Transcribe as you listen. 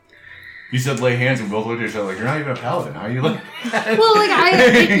You said lay hands and both looked at each other like, you're not even a paladin. How are you like? Well,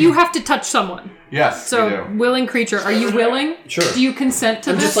 like, you have to touch someone. Yes, So, willing creature. Are you willing? Sure. Do you consent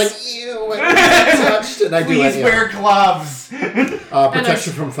to I'm this? just like, ew, I touched, and I do Please wear gloves.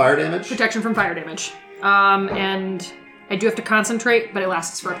 protection from fire damage? Protection from fire damage. And I do have to concentrate, but it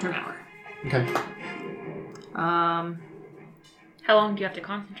lasts for up to an hour. Okay. How long do you have to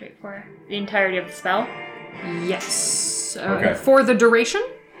concentrate for? The entirety of the spell? Yes. Okay. For the duration?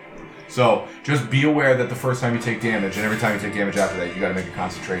 So just be aware that the first time you take damage, and every time you take damage after that, you got to make a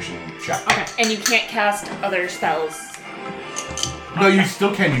concentration check. Okay. And you can't cast other spells. No, you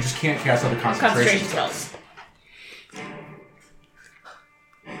still can. You just can't cast other concentration spells.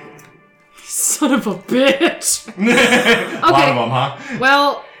 Son of a bitch. A lot of them, huh?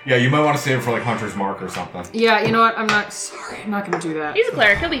 Well... Yeah, you might want to save it for like Hunter's Mark or something. Yeah, you know what? I'm not going to do that. He's a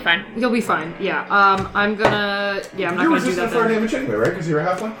cleric. He'll be fine. He'll be fine. Yeah. I'm gonna... Yeah, I'm not going to do that You're resistant to fire damage anyway, right? Because you're a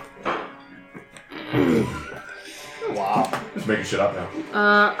halfling? Wow. Just making shit up now.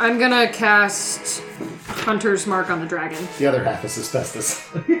 I'm going to cast Hunter's Mark on the dragon. The other half is asbestos.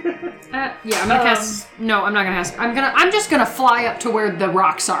 Yeah, I'm going to cast... No, I'm not going to cast... I'm just going to fly up to where the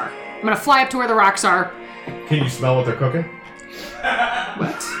rocks are. I'm going to fly up to where the rocks are. Can you smell what they're cooking?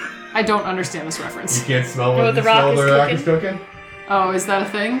 What? I don't understand this reference. You can't smell what the rock is cooking? Oh, is that a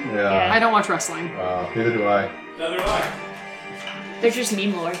thing? Yeah. I don't watch wrestling. Neither do I. Neither do I. They're just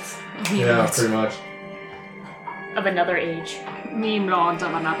meme lords Yeah, pretty much. of another age. Meme lords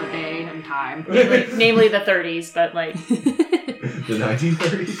of another day and time. Namely the 30s, but like... The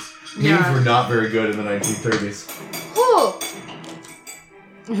 1930s? Yeah. Memes were not very good in the 1930s. Oh!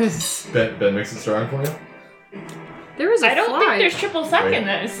 Ben makes it strong for you? There is a I don't fly. think there's triple sec in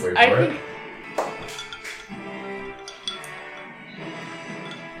this. Wait I for think...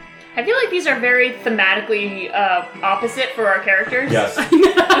 I feel like these are very thematically opposite for our characters. Yes.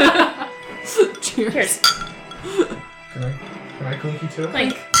 Cheers. Cheers. Can I clinky too?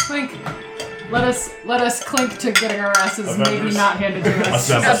 Clink. Clink. Let us clink to getting our asses maybe Avengers. not handed to us.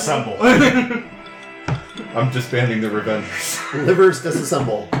 Assemble. I'm disbanding the Revengers. Livers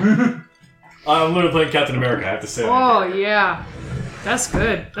disassemble. I'm literally playing Captain America, I have to say. Oh, yeah. That's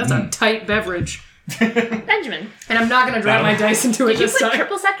good. That's a tight beverage. Benjamin, And I'm not going to drop my dice into it did you this put time.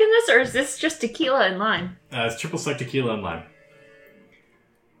 triple sec in this, or is this just tequila and lime? It's triple sec tequila and lime.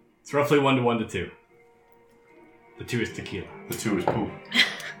 It's roughly 1 to 1 to 2. The 2 is tequila. The 2 is poop.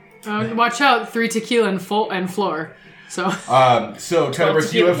 Watch out, 3 tequila and floor. So So,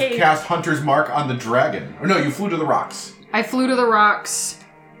 Tenebris, you have tequila. cast Hunter's Mark on the dragon. Or no, you flew to the rocks. I flew to the rocks,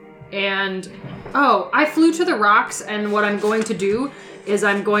 and... Oh, I flew to the rocks, and what I'm going to do is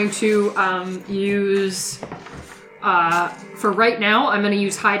I'm going to use... for right now, I'm going to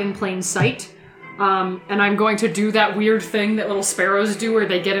use Hide in Plain Sight. And I'm going to do that weird thing that little sparrows do where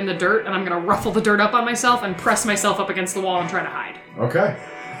they get in the dirt, and I'm going to ruffle the dirt up on myself and press myself up against the wall and try to hide. Okay.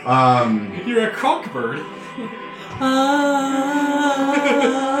 You're a conch bird.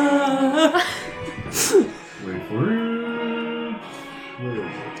 Wait for it. Where is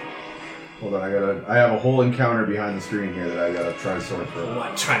it? Hold on, I have a whole encounter behind the screen here that I gotta try to sort through.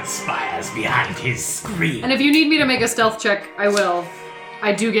 What transpires behind his screen? And if you need me to make a stealth check, I will.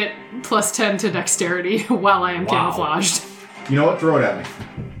 I do get plus 10 to dexterity while I am camouflaged. You know what? Throw it at me.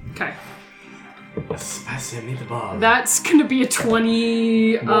 Okay. Pass me the ball. That's gonna be a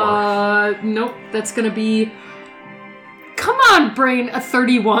 20... More. Nope. That's gonna be... Come on, brain! A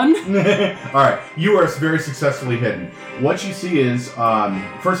 31. Alright, you are very successfully hidden. What you see is,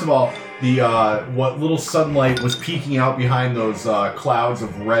 first of all, the what little sunlight was peeking out behind those clouds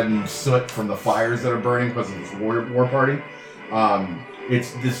of red and soot from the fires that are burning because of this war party.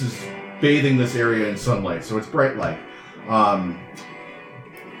 This is bathing this area in sunlight, so it's bright light.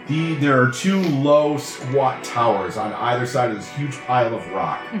 There are 2 low, squat towers on either side of this huge pile of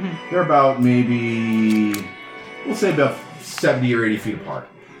rock. Mm-hmm. They're about maybe, we'll say about 70 or 80 feet apart.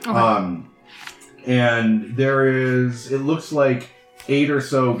 Okay. And there is, it looks like 8 or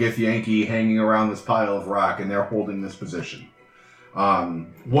so Githyanki hanging around this pile of rock, and they're holding this position.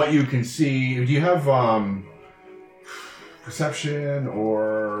 What you can see, do you have perception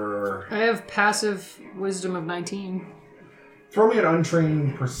or... I have passive wisdom of 19. Throw me an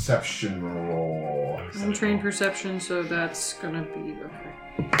untrained perception roll. Untrained perception, so that's gonna be...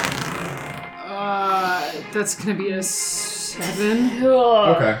 Okay. That's gonna be a 7.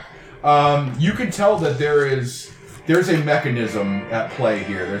 Okay. You can tell that there's a mechanism at play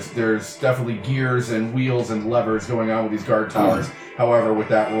here. There's definitely gears and wheels and levers going on with these guard towers. However, with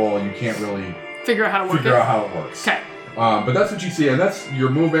that roll, you can't really Figure out how to work figure out how it works. Okay. But that's what you see, and that's your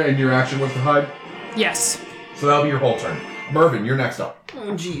movement and your action was to hide. Yes. So that'll be your whole turn. Mervin, you're next up.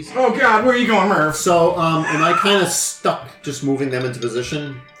 Oh, jeez. Oh God, where are you going, Merv? So, am I kind of stuck just moving them into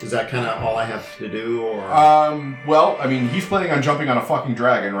position? Is that kind of all I have to do, or? Well, I mean, he's planning on jumping on a fucking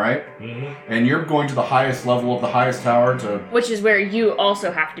dragon, right? Mm-hmm. And you're going to the highest level of the highest tower to... Which is where you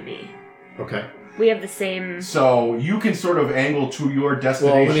also have to be. Okay. We have the same... So, you can sort of angle to your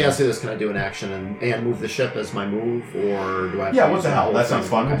destination. Well, let me ask you this. Can I do an action and move the ship as my move, or do I have to Yeah, use what the the hell? whole That sounds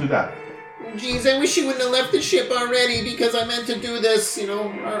thing? fun. Okay. We'll do that. Geez, I wish you wouldn't have left the ship already because I meant to do this. You know,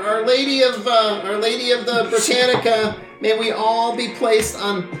 Our Lady of the Britannica. May we all be placed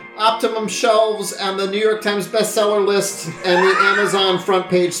on optimum shelves on the New York Times bestseller list and the Amazon front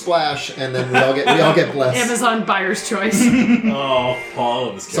page splash, and then we all get blessed. Amazon buyer's choice. Oh, Paul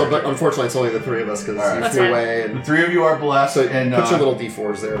of this So, character. but unfortunately, it's only the three of us because All right. you That's flew fine. away. The And three of you are blessed, so and put your little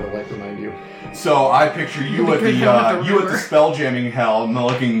d4s there to remind you. so I picture you It'd at be the good to have the you at the ruler. spell jamming hell, and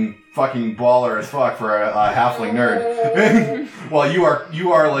looking fucking baller as fuck for a halfling nerd. While you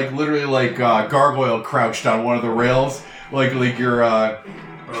are like literally like gargoyle crouched on one of the rails, like you're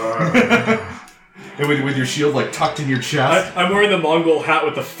and with your shield like tucked in your chest. I'm wearing the Mongol hat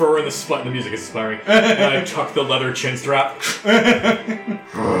with the fur and the split. The music is inspiring. And I tuck the leather chin strap.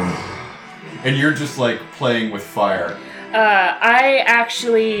 And you're just like playing with fire. I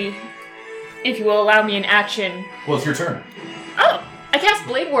actually, if you will allow me an action... Well, it's your turn. Oh! I cast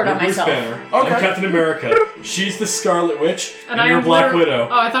Blade Ward on You're Bruce myself. Banner. Okay. I'm Captain America. She's the Scarlet Witch, and I you're am Black liter- Widow.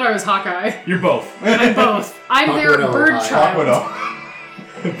 Oh, I thought I was Hawkeye. You're both. I'm both. I'm Hawk their Widow, bird hi. child. Black Widow.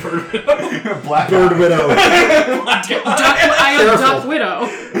 Black Bird Widow. I am Duck Widow.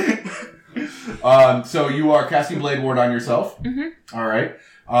 So you are casting Blade Ward on yourself. Mm-hmm. All right.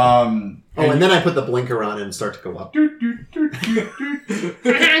 And then I put the blinker on and start to go up.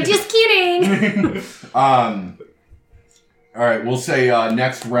 Just kidding. All right. We'll say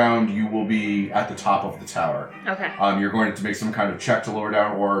next round you will be at the top of the tower. Okay. You're going to make some kind of check to lower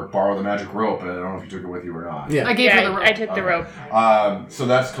down or borrow the magic rope. I don't know if you took it with you or not. Yeah. I gave her the Yeah, rope. I took the rope. So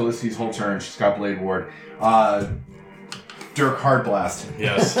that's Calliste's whole turn. She's got Blade Ward. Dirk Hardblast.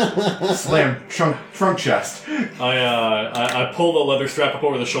 Yes. Slam trunk chest. I pull the leather strap up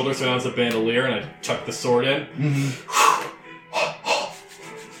over the shoulder so now it's a bandolier, and I tuck the sword in.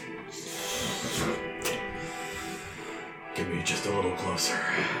 Get me just a little closer.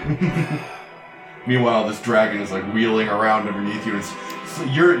 Meanwhile, this dragon is like wheeling around underneath you.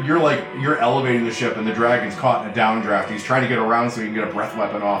 You're elevating the ship, and the dragon's caught in a downdraft. He's trying to get around so he can get a breath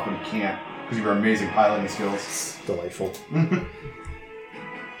weapon off, but he can't because of your amazing piloting skills. Delightful.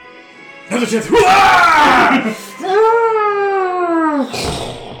 Another chance.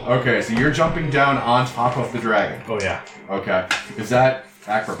 Okay, so you're jumping down on top of the dragon. Oh yeah. Okay, is that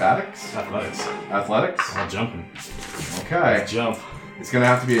acrobatics? Athletics. Athletics? I'm jumping. Okay, Let's jump. it's gonna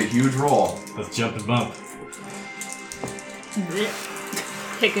have to be a huge roll. Let's jump and bump.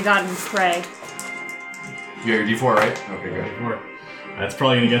 Take a god and pray. You got your D4, right? Okay, good. That's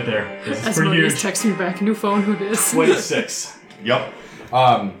probably gonna get there. This is As pretty Maurice huge. texts me back, new phone, who dis? 26. Yep.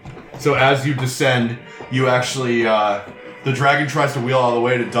 So as you descend, you actually, the dragon tries to wheel all the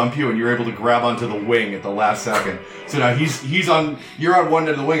way to dump you, and you're able to grab onto the wing at the last second. So now you're on one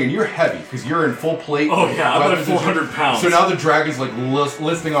end of the wing, and you're heavy, because you're in full plate. Oh yeah, I'm weapons about and shit. 400 pounds. So now the dragon's like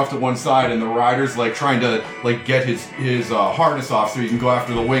listing off to one side, and the rider's like trying to like get his harness off so he can go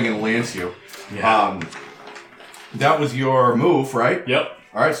after the wing and lance you. Yeah. That was your move, right? Yep.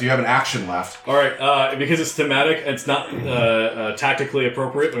 All right, so you have an action left. All right, because it's thematic, it's not tactically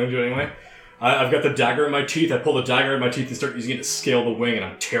appropriate, but I'm doing it anyway. I've got the dagger in my teeth. I pull the dagger in my teeth and start using it to scale the wing, and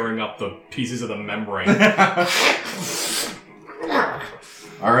I'm tearing up the pieces of the membrane.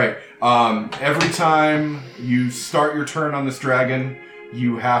 All right. Every time you start your turn on this dragon,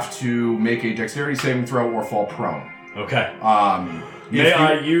 you have to make a dexterity saving throw or fall prone. Okay. If May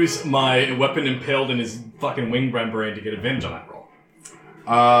I you- use my weapon impaled in his fucking wing membrane to get advantage on that roll?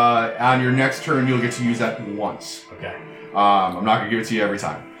 On your next turn, you'll get to use that once. Okay. I'm not gonna give it to you every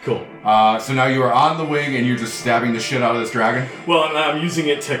time. Cool. So now you are on the wing and you're just stabbing the shit out of this dragon. Well, I'm using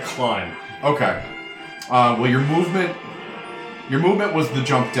it to climb. Okay. Well, your movement was the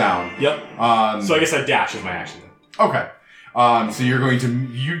jump down. Yep. So I guess I dash is my action then. Okay. So you're going to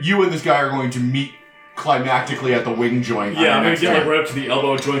you and this guy are going to meet climactically at the wing joint. on Yeah, your I'm gonna next get like turn. right up to the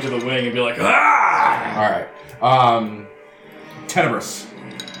elbow joint of the wing and be like, ah! All right. Tenebris.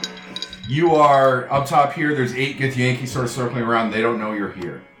 You are up top here. There's 8 Githyanki sort of circling around. They don't know you're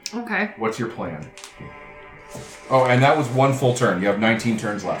here. Okay. What's your plan? Oh, and that was one full turn. You have 19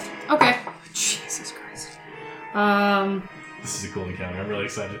 turns left. Okay. Jesus Christ. This is a cool encounter. I'm really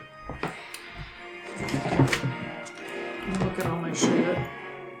excited. Look at all my shit.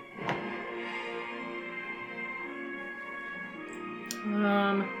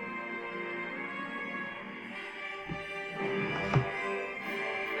 Alright.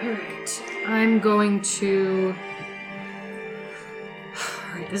 I'm going to...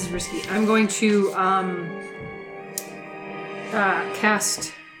 Alright, this is risky. I'm going to,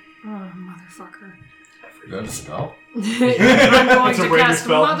 cast... Oh, motherfucker. Is that a spell? I'm going to a ranger cast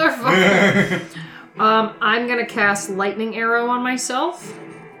spell. motherfucker. I'm going to cast Lightning Arrow on myself.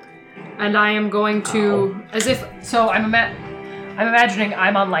 And I am going to... As if... So I'm imagining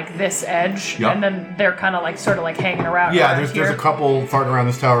I'm on, like, this edge. Yep. And then they're kind of, like, sort of, like, hanging around. Yeah, around there's here. a couple farting around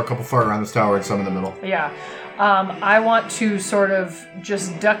this tower, a couple farting around this tower, and some in the middle. Yeah. I want to sort of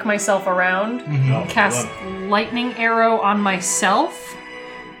just duck myself around, Oh, cast hold Lightning Arrow on myself,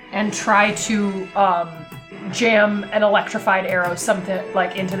 and try to jam an electrified arrow something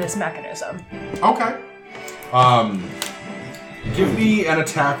like into this mechanism. Okay. Give me an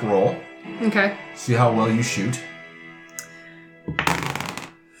attack roll. Okay. See how well you shoot.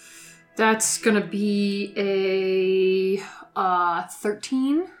 That's gonna be a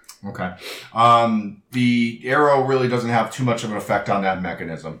 13. Okay. The arrow really doesn't have too much of an effect on that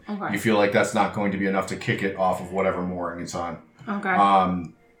mechanism. Okay. You feel like that's not going to be enough to kick it off of whatever mooring it's on. Okay.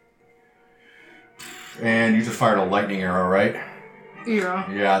 And you just fired a lightning arrow, right?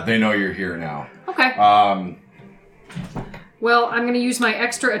 Yeah. Yeah, they know you're here now. Okay. Well, I'm gonna use my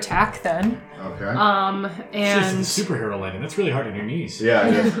extra attack then. Okay. And It's a superhero landing. That's really hard on your knees. Yeah,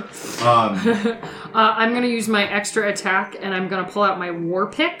 it is. I'm gonna use my extra attack, and I'm gonna pull out my war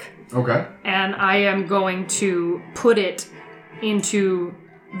pick, Okay. and I am going to put it into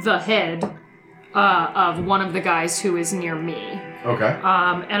the head of one of the guys who is near me. Okay.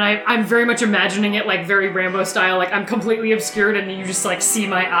 And I'm very much imagining it like very Rambo style, like I'm completely obscured and you just like see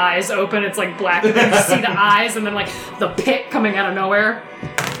my eyes open, it's like black, and then you see the eyes and then like the pit coming out of nowhere.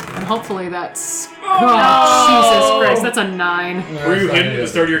 And hopefully that's... Oh, Jesus Christ, that's a 9. Were you hidden at the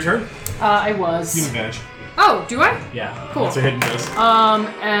start of your turn? I You was. can advantage. Oh, do I? Yeah. Cool. That's a hidden dice.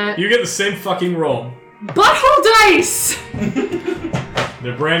 And... You get the same fucking roll. Butthole dice!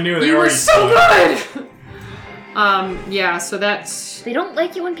 They're brand new and You they were already so suck. good! Yeah, so that's... They don't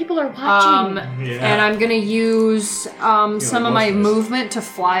like it when people are watching. Yeah. And I'm gonna use some of my motionless. movement to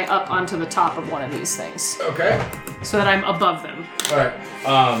fly up onto the top of one of these things, Okay. so that I'm above them. All right.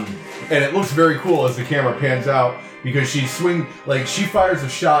 And it looks very cool as the camera pans out because she fires a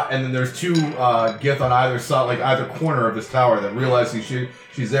shot, and then there's two Gith on either side, like either corner of this tower that realize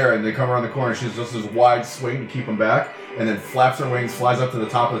she's there, and they come around the corner. She's just this wide swing to keep them back, and then flaps her wings, flies up to the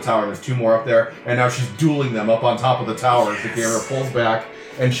top of the tower. And there's two more up there, and now she's dueling them up on top of the tower as the camera pulls back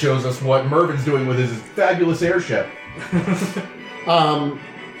and shows us what Mervin's doing with his fabulous airship. All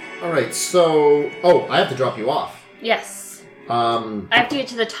right, so I have to drop you off. Yes. Um, I have to get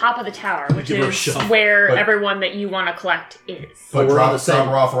to the top of the tower, which Give her a is shove. where But- everyone that you want to collect is. But we're on drop the same-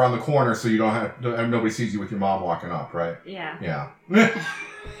 her off around the corner so you don't have nobody sees you with your mom walking up, right? Yeah. Yeah.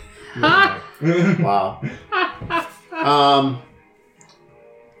 wow.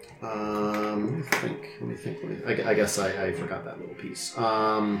 Let me think. I guess I forgot that little piece.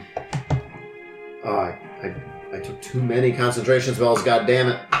 I took too many concentration spells. God damn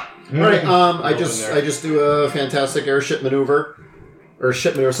it! All right. I just do a fantastic airship maneuver, or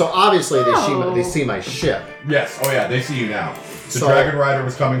ship maneuver. So obviously they see my ship. Yes. Oh yeah, they see you now. The So- Dragon Rider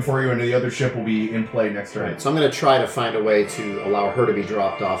was coming for you, and the other ship will be in play next turn. So I'm going to try to find a way to allow her to be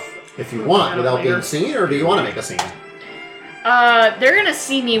dropped off if you want, without being seen, or do you want to make a scene? They're gonna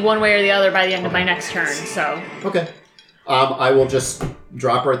see me one way or the other by the end of my next turn, so. Okay. I will just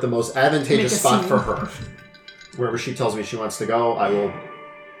drop her at the most advantageous Make a spot scene. for her. Wherever she tells me she wants to go, I will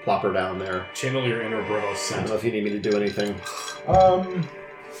plop her down there. Channel your inner Brodo I don't scent. know if you need me to do anything.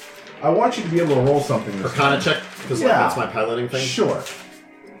 I want you to be able to roll something. This Arcana time. check, because Yeah. that's my piloting thing. Sure.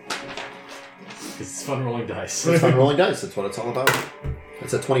 It's fun rolling dice. It's fun rolling dice. That's what it's all about.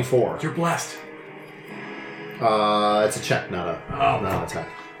 It's a 24. You're blessed. It's a check, not an attack.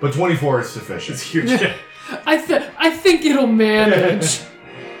 But 24 is sufficient. It's huge. I think it'll manage.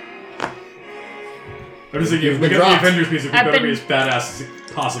 I'm just thinking, if we Been get the dropped. Avengers music, we I've better been- be as badass as it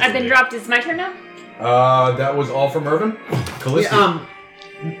possibly I've been be. dropped. Is it my turn now? That was all from Mervin? Callisto.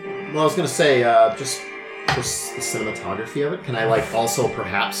 Well, I was going to say, just for the cinematography of it, can I, also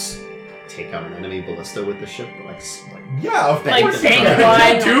perhaps take out an enemy ballista with the ship? Yeah, of Like, course. thank you God.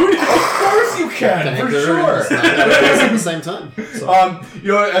 can. Dude, of course you can, for sure. At the same time. So.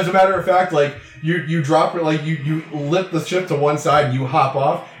 As a matter of fact, you drop it, you lift the ship to one side and you hop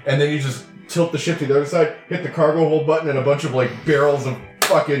off, and then you just tilt the ship to the other side, hit the cargo hold button, and a bunch of barrels of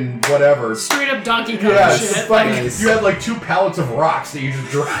fucking whatever. Straight up Donkey Kong Yeah, shit. it's like Nice. you had like 2 pallets of rocks that you just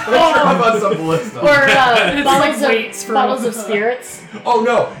drop on some ballista. Or It's bottles, like weights for bottles of spirits. Oh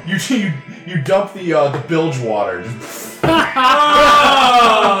no, you dump the bilge water. Just,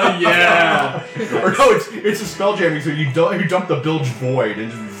 Oh yeah. or no, it's a spell jamming. So you dump the bilge void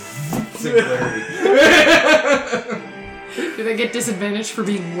and just singularity. Do they get disadvantaged for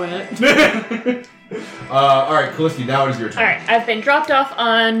being wet? All right, Callisti, now it is your turn. Alright, I've been dropped off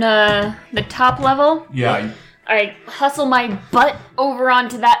on the top level. Yeah. I hustle my butt over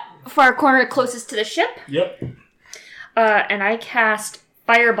onto that far corner closest to the ship. Yep. And I cast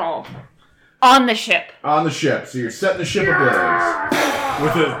Fireball on the ship. On the ship, so you're setting the ship ablaze.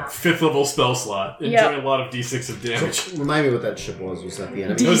 With a 5th level spell slot. Yep. Enjoy a lot of d6 of damage. Remind me what that ship was. Was that the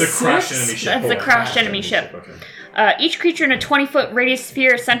enemy? It was a D6? crashed enemy ship. That's the crashed enemy ship. Okay. Each creature in a 20-foot radius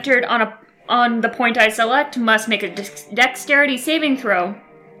sphere centered on the point I select must make a dexterity saving throw.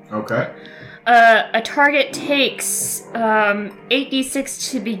 Okay. A target takes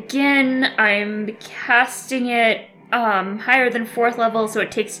 8d6 to begin. I'm casting it higher than 4th level, so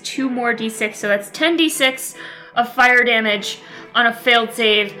it takes 2 more d6, so that's 10d6 of fire damage on a failed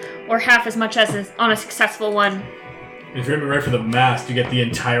save, or half as much as on a successful one. If you're aiming right for the mast, you get the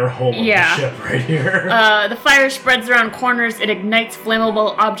entire hull of Yeah. the ship right here. The fire spreads around corners. It ignites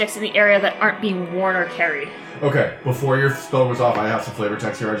flammable objects in the area that aren't being worn or carried. Okay, before your spell goes off, I have some flavor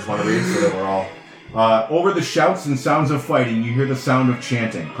text here I just want to read so that we're all... over the shouts and sounds of fighting, you hear the sound of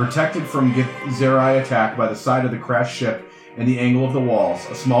chanting. Protected from Githzerai attack by the side of the crashed ship and the angle of the walls,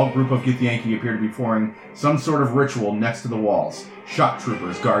 a small group of Githyanki appear to be performing some sort of ritual next to the walls. Shock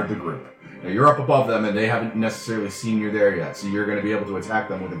troopers guard the group. Now, you're up above them, and they haven't necessarily seen you there yet, so you're going to be able to attack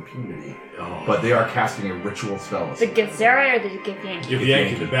them with impunity. Oh. But they are casting a ritual spell. The Githzerai or the Githyanki? Give the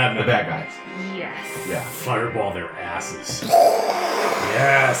Yankee the bad The man. bad guys. Yes. Yeah. Fireball their asses.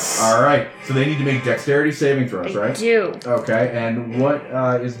 Yes. All right, so they need to make dexterity saving throws, I right? do. Okay, and what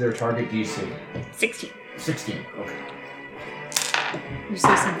is their target DC? 16. 16. Okay. You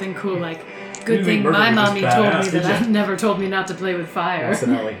say something cool like, You good didn't thing murder my me, mommy this told me badass, did that ya? never told me not to play with fire.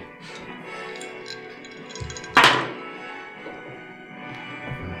 Accidentally.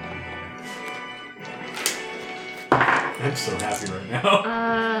 I'm so happy right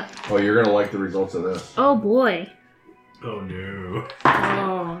now. Oh, you're gonna like the results of this. Oh boy. Oh no.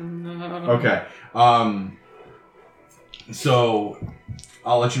 Oh no. Okay. So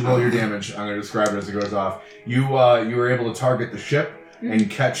I'll let you roll your damage. I'm gonna describe it as it goes off. You were able to target the ship and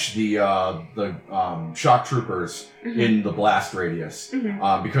catch the shock troopers in the blast radius.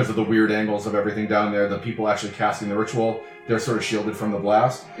 Because of the weird angles of everything down there, the people actually casting the ritual, they're sort of shielded from the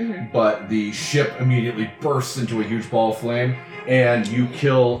blast. But the ship immediately bursts into a huge ball of flame, and you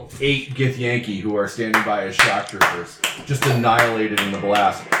kill 8 Githyanki who are standing by as shock troopers, just annihilated in the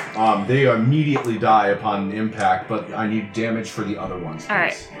blast. They immediately die upon impact, but I need damage for the other ones.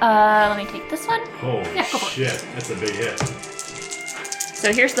 Alright. please. Let me take this one. Holy Yeah, go for it. shit. That's a big hit.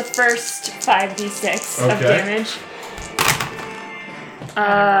 So here's the first 5d6 of Okay. damage.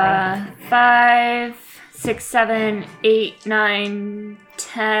 5, 6, 7, 8, 9,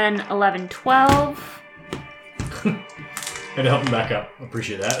 10, 11, 12. Had to help him back up.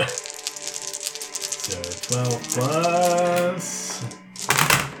 Appreciate that. So 12 plus.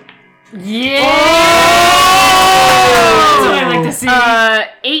 Yeah! That's what I like to see.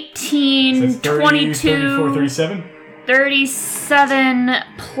 18, That's 30, 22, 34, 37. 37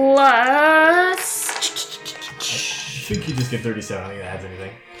 plus. I think you just get 37. I don't think that adds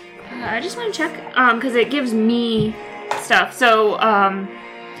anything. I just want to check, because it gives me stuff. So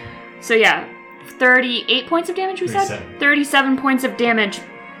yeah, 38 points of damage. We said 37. 37 points of damage,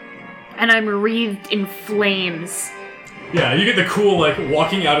 and I'm wreathed in flames. Yeah, you get the cool, like,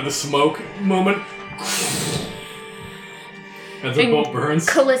 walking out of the smoke moment. As the And boat burns.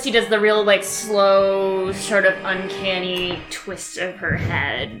 Callisti does the real, like, slow, sort of uncanny twist of her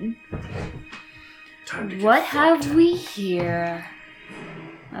head. Time to get What fucked. have we here?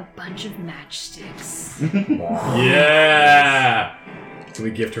 A bunch of matchsticks. Yeah! Can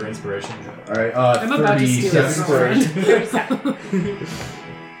we gift her inspiration? All right, I'm about to steal 37 this inspiration. 37.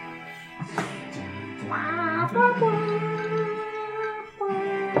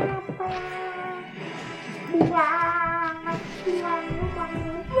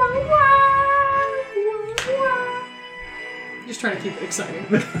 Just trying to keep it exciting.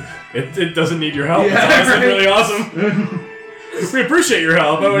 It doesn't need your help. Yeah, That's right. really awesome. We appreciate your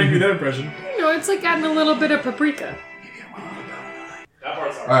help. I want to give you that impression. You know, it's like adding a little bit of paprika. That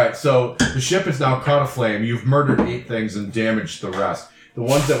part's All right, so the ship is now caught aflame. You've murdered 8 things and damaged the rest. The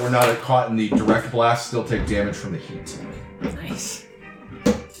ones that were not caught in the direct blast still take damage from the heat. Nice.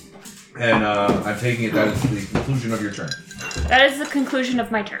 And I'm taking it that is the conclusion of your turn. That is the conclusion of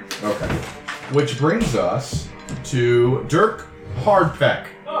my turn. Okay. Which brings us to Dirk Hardpeck.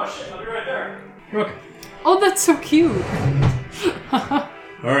 Oh shit! I'll be right there. Okay. Oh, that's so cute. All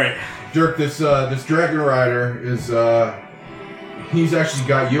right. Dirk, this Dragon Rider is he's actually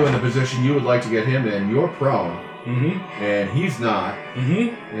got you in the position you would like to get him in. You're prone, and he's not,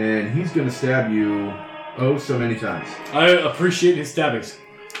 and he's going to stab you so many times. I appreciate his stabbings.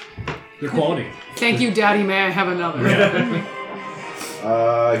 They're quality. Thank you, Daddy. May I have another?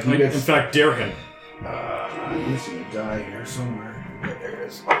 He In gets. fact, dare him. I'm missing a die here somewhere. Yeah, there it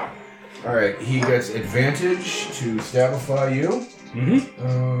is. All right, he gets advantage to stabify you. Let's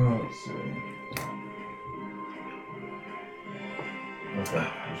see. Okay,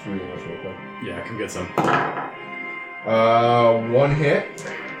 just reading this real quick. Yeah, I can get some. 1 hit.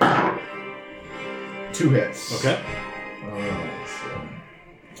 2 hits. Okay. Let's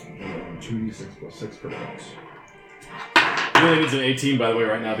see. 2d6 plus 6 per hit. He only needs an 18, by the way,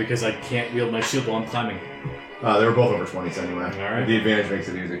 right now because I can't wield my shield while I'm climbing. They were both over 20s anyway. All right. The advantage makes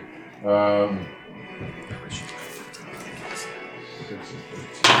it easy. 6 is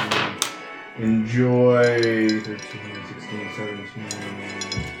 13. Enjoy 13, 16,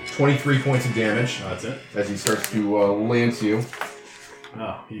 17, 23 points of damage Oh, that's it. as he starts to lance you.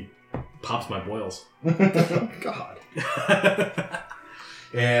 Oh, he pops my boils. God.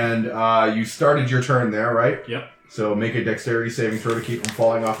 And you started your turn there, right? Yep. So make a dexterity saving throw to keep from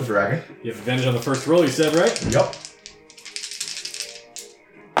falling off the dragon. You have advantage on the first roll, you said, right? Yep.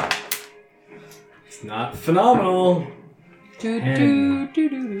 It's not phenomenal. 10.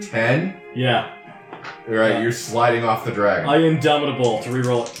 Yeah. All right, you're sliding off the dragon. I indomitable to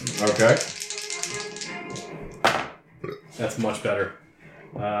reroll it. Okay. That's much better.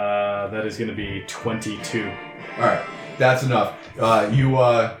 That is going to be 22. All right, that's enough.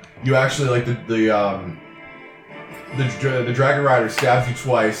 You actually like the dragon rider stabs you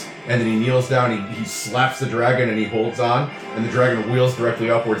twice, and then he kneels down. He slaps the dragon, and he holds on, and the dragon wheels directly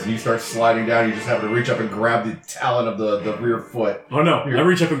upwards, and you start sliding down. You just have to reach up and grab the talon of the rear foot. Oh no! Here. I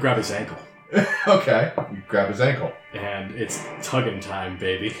reach up and grab his ankle, Okay, you grab his ankle. and it's tugging time,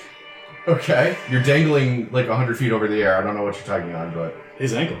 baby. Okay, you're dangling like 100 feet over the air. I don't know what you're tugging on, but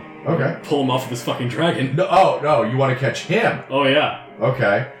His ankle. okay. Pull him off of this fucking dragon. No, oh no, you want to catch him? Oh yeah.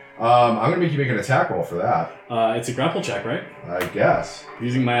 Okay. I'm gonna make you make an attack roll for that. It's a grapple check, right? I guess.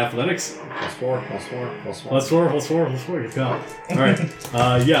 Using my athletics. +4. +4. Good God. All right.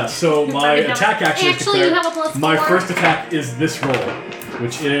 Yeah. So my attack action is Actually, you declared. have a +4. My first attack is this roll,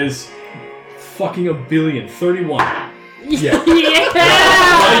 which is fucking a billion. 31. Yeah. I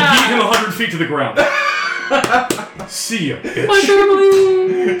Yeah! beat him 100 feet to the ground. See ya, bitch. My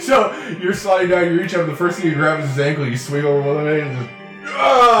family. So you're sliding down. You reach up. The first thing you grab is his ankle. You swing over one of it and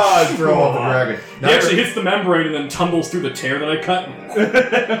just throw off the dragon. Now He actually you're- hits the membrane and then tumbles through the tear that I cut.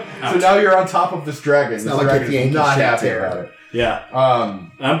 So now you're on top of this dragon. This not like dragon the is Yankee not shit happy tear. about it. Yeah.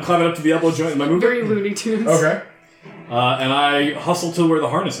 Um. I'm climbing up to the elbow joint in my Very movement. Looney Tunes. Okay. And I hustle to where the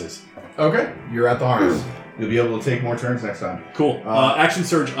harness is. Okay. You're at the harness. You'll be able to take more turns next time. Cool. Action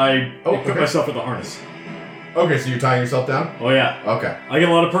surge. I equip okay. myself with the harness. Okay. So you're tying yourself down. Oh yeah. Okay. I get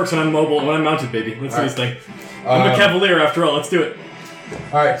a lot of perks when I'm mobile and when I'm mounted, baby. Let's do this thing. I'm a cavalier after all. Let's do it.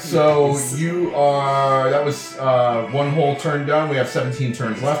 All right. So you are. That was one whole turn done. We have 17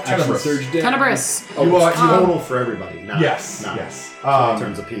 turns left. Action Tenebris. surge down. Tenebris. Oh, You are- total for everybody. Not, Yes. Not Yes. 20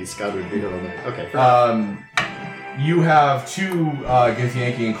 turns apiece. God would be doing that. Okay. fair enough. You have two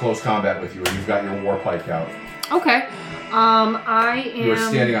Githyanki in close combat with you, and you've got your war pike out. Okay. I am. You are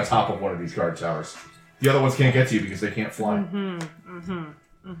standing on top of one of these guard towers. The other ones can't get to you because they can't fly.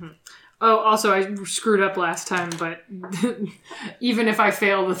 Oh, also, I screwed up last time, but even if I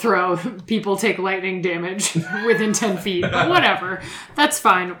fail the throw, people take lightning damage within 10 feet. But whatever. That's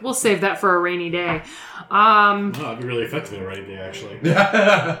fine. We'll save that for a rainy day. Oh, that'd be really effective in a rainy day, actually.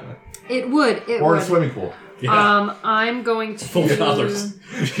 It would. It Or would. a swimming pool. Yeah. I'm going to. Full dollars.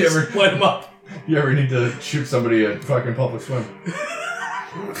 You ever, Light them up. you ever need to shoot somebody at fucking public swim?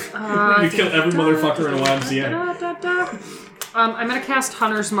 You kill every motherfucker in a YMCA. I'm gonna cast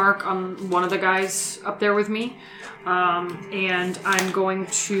Hunter's Mark on one of the guys up there with me, and I'm going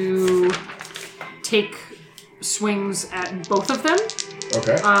to take swings at both of them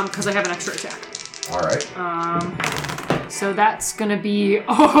Okay. because I have an extra attack. All right. So that's gonna be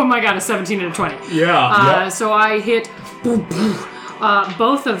oh my god, a 17 and a 20. Yeah. Yep. So I hit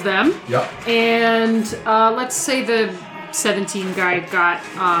both of them, Yep. and let's say the 17 guy got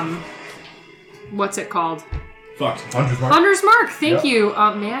what's it called? Fucked. Hunter's mark. Hunter's Mark, thank Yep. you.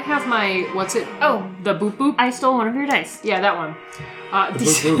 May I have my, what's it? Oh. The boop boop? I stole one of your dice. Yeah, that one. The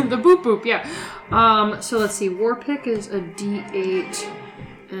boop boop. The boop boop, yeah. So let's see. War pick is a D8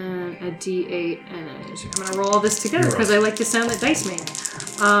 and a D8 and I'm gonna roll all this together because I like the sound that dice make.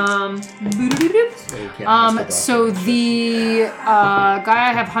 So the guy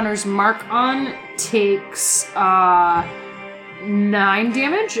I have Hunter's Mark on takes 9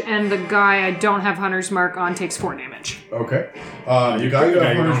 damage, and the guy I don't have Hunter's Mark on takes 4 damage. Okay. The guy you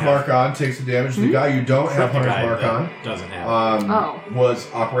have Hunter's Mark on takes the damage. The guy you don't have The Hunter's guy Mark that on doesn't have. was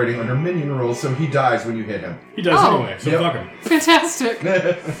operating under minion rules, so he dies when you hit him. He does Oh. anyway, so Yep. fuck him. Fantastic.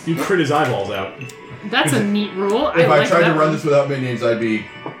 You crit his eyeballs out. That's a neat rule. If I like tried that to run one. this without minions, I'd be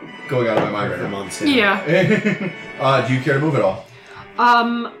going out of my mind For right now. months. Yeah. Do you care to move at all?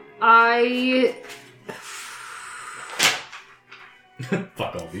 I...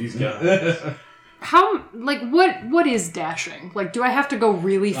 Fuck all these guys. How, like, what is dashing? Like, do I have to go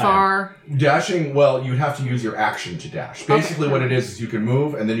really far? Dashing, well, you'd have to use your action to dash. Basically what it is you can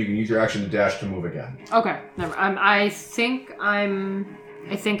move, and then you can use your action to dash to move again. Okay, never. I think I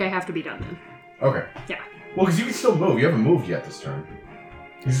have to be done then. Okay. Yeah. Well, because you can still move. You haven't moved yet this turn.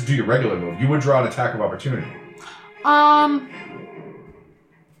 You just do your regular move. You would draw an attack of opportunity. But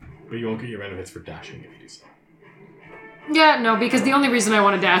you won't get your random hits for dashing if you do so. Yeah, no, because the only reason I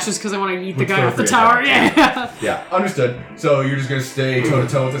want to dash is because I want to eat the With guy off the free tower. attack. Yeah. Yeah, understood. So you're just going to stay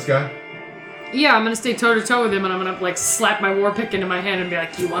toe-to-toe with this guy? Yeah, I'm gonna stay toe to toe with him, and I'm gonna like slap my war pick into my hand and be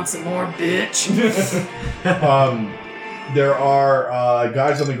like, "You want some more, bitch?" There are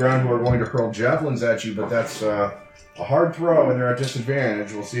guys on the ground who are going to hurl javelins at you, but that's a hard throw, and they're at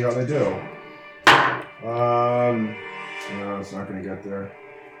disadvantage. We'll see how they do. No, it's not going to get there.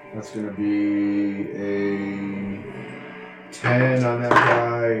 That's going to be a 10 on that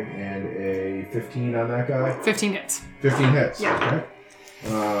guy and a 15 on that guy. 15 hits. 15 hits. Yeah.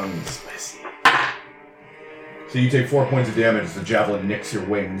 Okay. So you take 4 points of damage as the javelin nicks your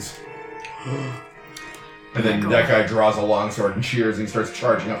wings. And then that guy draws a longsword and cheers, and he starts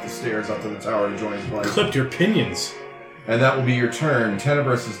charging up the stairs up to the tower to join his buddy. Clipped your pinions. And that will be your turn.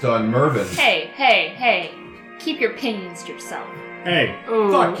 Tenebrous is done. Mervin. Hey. Keep your pinions to yourself. Hey,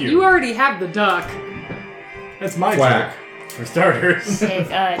 Oh, fuck you. You already have the duck. That's my Whack. turn. For starters. Pick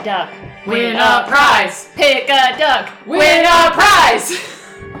a duck. Win a prize. Pick a duck. Win a prize.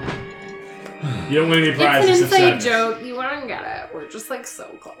 You don't win any It's prizes. an inside except- joke. You won't get it. We're just like so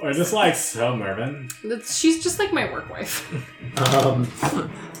close. We're just like so, Mervin. She's just like my work wife.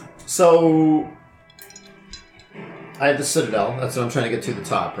 So I have the Citadel. That's what I'm trying to get to the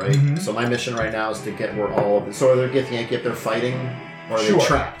top, right? Mhm. So my mission right now is to get where all of the... So are they Githyanki if they're fighting? Or are Sure. they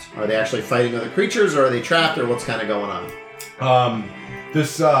trapped? Are they actually fighting other creatures, or are they trapped, or what's kind of going on?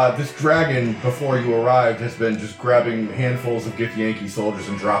 This dragon, before you arrived, has been just grabbing handfuls of Githyanki soldiers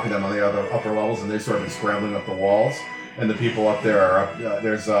and dropping them on the other upper levels, and they've sort of been scrambling up the walls. And the people up there are up.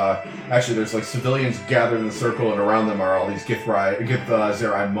 There's like civilians gathered in the circle, and around them are all these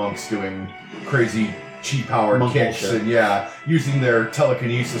Githzerai monks doing crazy chi powered Monk kicks, bullshit. and using their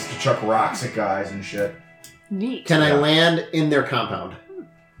telekinesis to chuck rocks at guys and shit. Neat. Can I Yeah. land in their compound?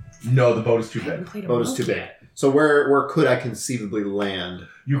 No, the boat is too big. Boat is too big. So where could I conceivably land?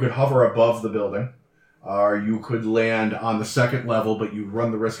 You could hover above the building, or you could land on the second level, but you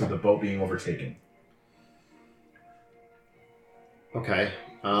run the risk of the boat being overtaken. Okay.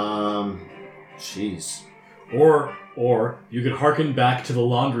 Jeez. Or you could hearken back to the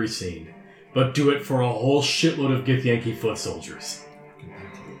laundry scene, but do it for a whole shitload of Githyanki foot soldiers.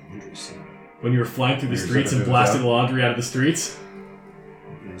 When you were flying through the You're streets and gonna do blasting that? the laundry out of the streets?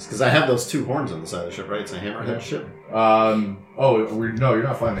 Because I have those two horns on the side of the ship, right? It's a hammerhead ship. No, you're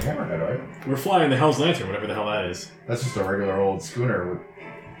not flying the Hammerhead, right? We're flying the Hell's Lantern, whatever the hell that is. That's just a regular old schooner with.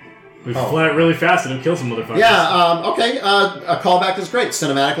 We fly it really fast and it'll kill some motherfuckers. Yeah, okay. A callback is great.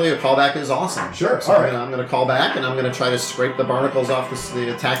 Cinematically, a callback is awesome. Sure, So alright. I'm going to call back, and I'm going to try to scrape the barnacles off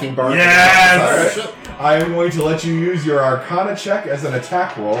the attacking barnacles. Yes! off the side of the ship. I am going to let you use your Arcana check as an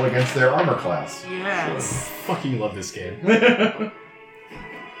attack roll against their armor class. Yes. Fucking love this game.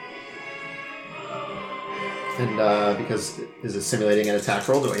 And because is it simulating an attack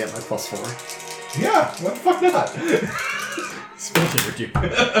roll? Do I get my +4? Yeah, what the fuck not? Speaking with you.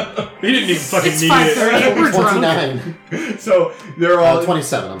 He didn't even fucking It's need 5:30. it. We're drunk. 29. So they're all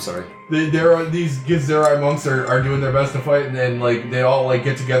 27. I'm sorry. there are these Githzerai monks are doing their best to fight, and then like they all like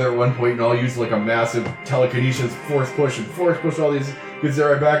get together at one point and all use like a massive telekinesis force push all these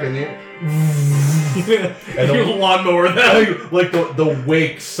Githzerai back, and And the lawnmower that. like the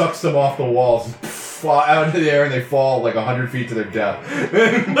wake sucks them off the walls. fly out into the air and they fall like 100 feet to their death.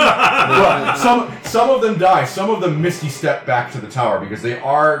 Well, some of them die. Some of them misty step back to the tower because they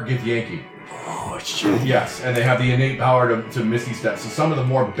are Githyanki. Oh, shit. Yes, and they have the innate power to misty step. So some of the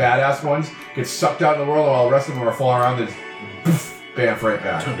more badass ones get sucked out in the world while the rest of them are falling around. They just poof, bamf right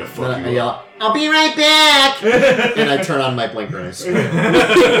back. Time to Then fuck I you yell, up. I'll be right back! And I turn on my blinker and I scream.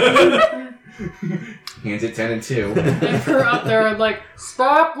 Hands at 10 and 2. And you're up there and like,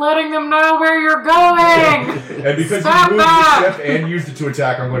 stop letting them know where you're going! And because Stop you moved that! the ship and used it to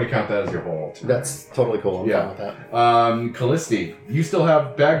attack, I'm going to count that as your hold. That's totally cool. I'm Yeah. fine with that. Callisti, you still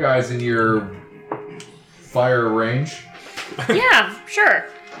have bad guys in your fire range. Yeah, sure.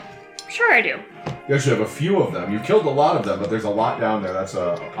 Sure I do. You actually have a few of them. You killed a lot of them, but there's a lot down there. That's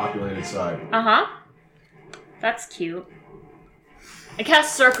a populated side. Uh-huh. That's cute. I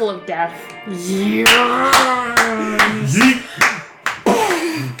cast Circle of Death.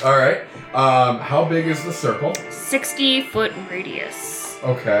 Alright. How big is the circle? 60-foot radius.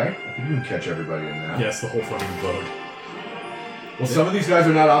 Okay. I think you can catch everybody in that. Yes, the whole fucking boat. Well, some of these guys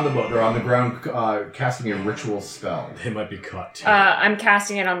are not on the boat. They're on the ground casting a ritual spell. They might be caught too. I'm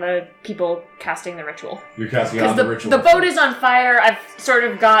casting it on the people casting the ritual. You're casting it Because on the ritual. the boat is on fire. I've sort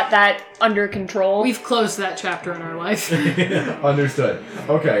of got that under control. We've closed that chapter in our life. Understood.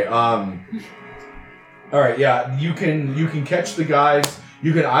 Okay. All right. Yeah. You can catch the guys.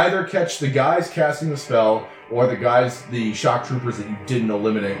 You can either catch the guys casting the spell or the shock troopers that you didn't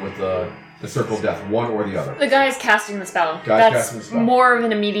eliminate with the circle of death. One or the other. The guy's casting the spell. Guy's That's casting the spell. more of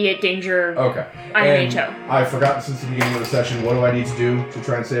an immediate danger. Okay. I'm And an HO. I forgot since the beginning of the session. What do I need to do to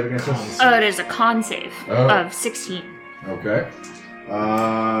try and save against this? It is a con save Oh. of 16. Okay.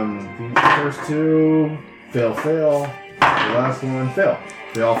 The first two fail. The last one fail.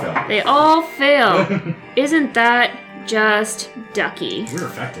 They all fail. They all fail. Isn't that just ducky? We're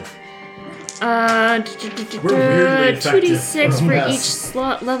effective. We're weirdly effective. 2d6 for Yes. each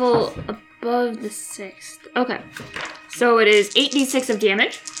slot level above the 6th. Okay. So it is 8d6 of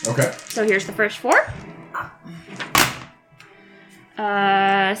damage. Okay. So here's the first 4.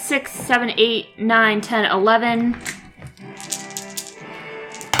 6, 7, 8, 9, 10, 11.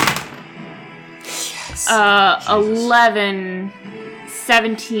 11,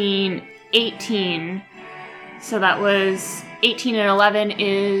 17, 18. So that was 18 and 11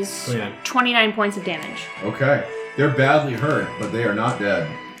 is 29 points of damage. Okay. They're badly hurt, but they are not dead.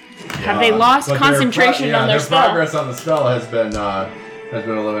 Have they lost But concentration on their their spell? progress on the spell has been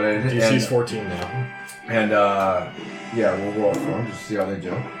eliminated. DC's 14 now. And yeah, we'll roll for them just to see how they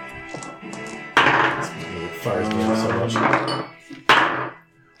do. It fires me up so much.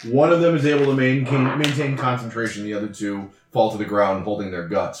 One of them is able to maintain concentration. The other two fall to the ground, holding their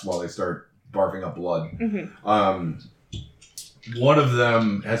guts while they start barfing up blood. One of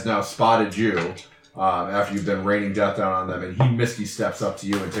them has now spotted you after you've been raining death down on them, and he misty steps up to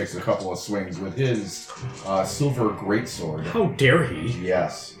you and takes a couple of swings with his silver greatsword. How dare he?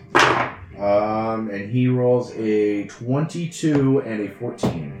 Yes. And he rolls a 22 and a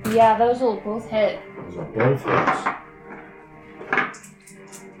 14. Yeah, those will both hit. Those are both hits.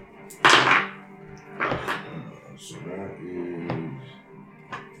 So that is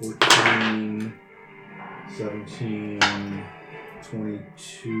 14, 17,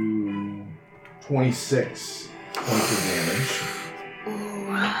 22, 26 points of damage.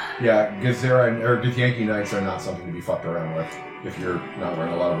 Yeah, Githyanki Knights are not something to be fucked around with if you're not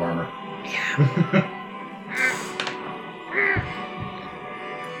wearing a lot of armor.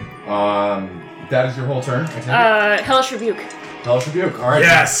 That is your whole turn. I take it? Hellish Rebuke. Hellish Rebuke. All right.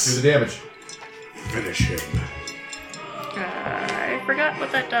 Yes! Do the damage. Finish him. I forgot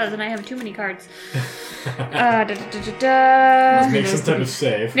what that does, and I have too many cards. Make some type of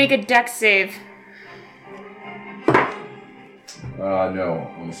save. Make a dex save.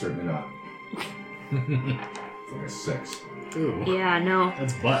 No, almost certainly not. It's like a 6. Ooh. Yeah, no.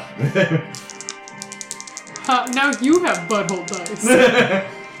 That's butt. Now you have butthole dice.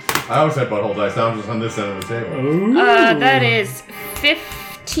 I always had butthole dice. Now I'm just on this end of the table. Ooh. That is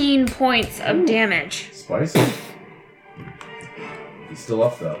 15 points of damage. Spicy. He's still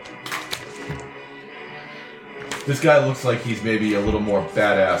up though. This guy looks like he's maybe a little more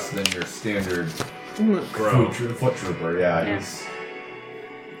badass than your standard Grow. foot trooper. Yeah, Yeah.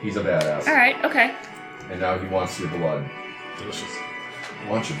 he's a badass. Alright, okay. And now he wants your blood. Delicious. I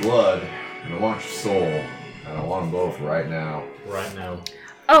want your blood, and I want your soul, and I want them both right now. Right now.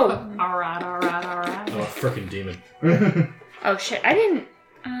 Oh, Alright. I'm a freaking demon. oh shit. I didn't.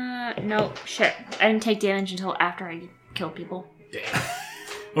 No, shit. I didn't take damage until after I killed people. Damn.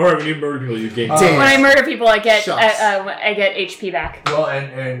 Alright, when you murder people, you gain. Damn. When I murder people, I get Shucks. I get HP back. Well,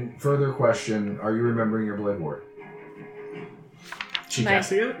 and further question: are you remembering your blade ward? She Nice.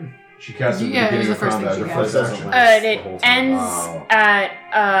 casting it? She cast it at Yeah, the it was beginning the of first thing combat. she Her cast. first action. It the whole ends Wow.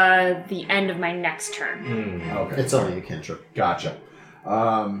 at the end of my next turn. Okay, It's only a cantrip. gotcha.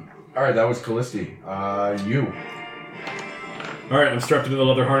 All right, that was Callisti. You? Alright, I'm strapped into the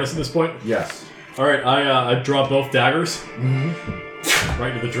leather harness at this point. Yes. Alright, I draw both daggers. Mm-hmm.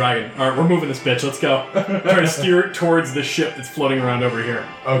 Right into the dragon. Alright, we're moving this bitch. Let's go. I'm trying to steer it towards the ship that's floating around over here.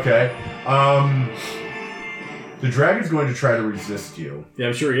 Okay. The dragon's going to try to resist you. Yeah,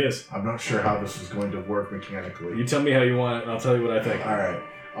 I'm sure he is. I'm not sure how this is going to work mechanically. You tell me how you want it, and I'll tell you what I think. All right.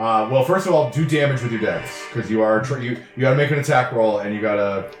 Well, first of all, do damage with your dex because you are you got to make an attack roll and you got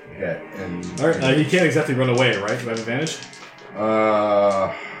to hit. And Alright, he can't exactly run away, right? Do I have advantage?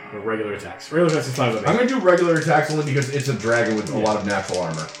 I'm Or regular attacks? Regular attacks is fine with me. going to do regular attacks only because it's a dragon with a lot of natural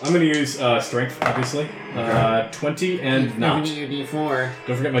armor. I'm going to use strength, obviously. Okay. 20 and not. Your D4.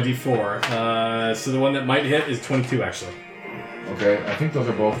 Don't forget my d4. So the one that might hit is 22, actually. Okay, I think those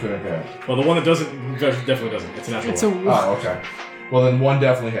are both going to hit. Well, the one that doesn't definitely doesn't. It's a natural It's a one. Oh, okay. Well, then one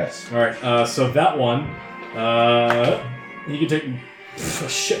definitely hits. Alright, so that one, he can take a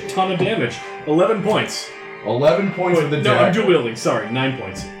shit ton of damage. 11 points. 11 points with the No, I'm dagger. dual wielding. Sorry, 9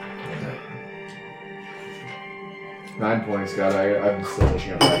 points. 9 points, God. I'm still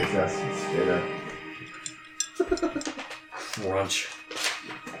looking at that. Stay there. Crunch.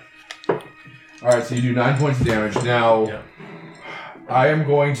 Alright, so you do 9 points of damage. Now, Yeah. I am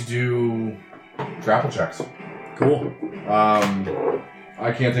going to do grapple checks. Cool.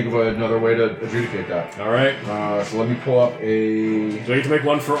 I can't think of another way to adjudicate that. Alright. So let me pull up a... Do I get to make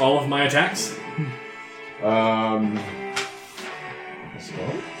one for all of my attacks? I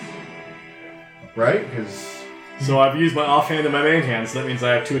suppose. Right? Because... So I've used my offhand and my main hand, so that means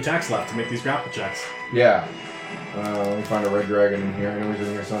I have 2 attacks left to make these grapple checks. Yeah. Let me find a red dragon in here. I know he's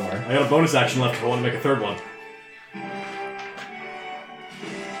in here somewhere. I got a bonus action left if I want to make a third one.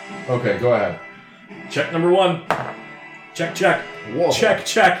 Okay, go ahead. Check number 1. Check, check. Whoa. Check,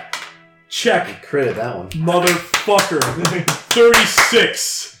 check. Check. Critted that one. Motherfucker.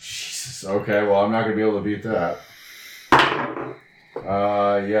 36. Jesus. Okay, well, I'm not going to be able to beat that.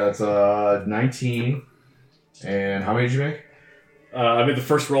 Yeah, that's 19. And how many did you make? I made the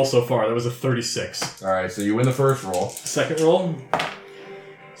first roll so far. That was a 36. Alright, so you win the first roll. Second roll.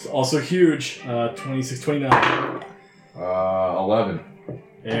 It's also huge. 26, 29. 11.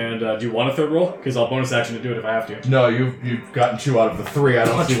 And do you want a third roll? Because I'll bonus action to do it if I have to. No, you've gotten 2 out of the 3. I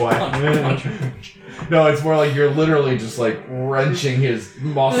don't see why. No, it's more like you're literally just like wrenching his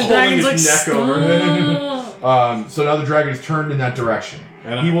muscle, Holding his his neck over. So now the dragon is turned in that direction.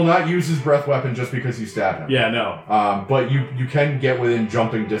 And He will not use his breath weapon just because you stab him. yeah, no. But you can get within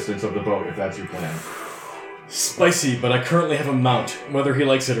jumping distance of the boat if that's your plan. Spicy, but I currently have a mount, whether he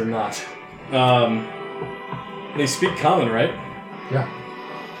likes it or not. They speak common, right? Yeah.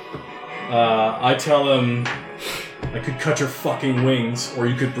 I tell him, I could cut your fucking wings, or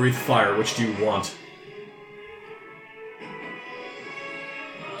you could breathe fire. Which do you want?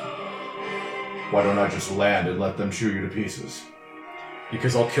 Why don't I just land and let them chew you to pieces?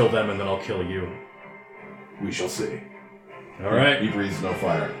 Because I'll kill them and then I'll kill you. We shall see. Alright. He breathes no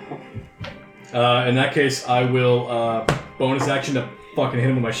fire. In that case, I will bonus action to fucking hit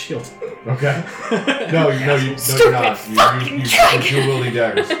him with my shield. Okay. No, you're not. You dual wielding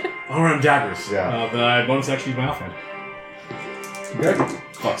daggers. Oh, I'm daggers. Yeah. Then I bonus action use my offhand. Okay.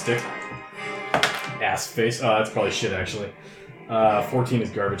 Fuck stick. Ass face. That's probably shit, actually. 14 is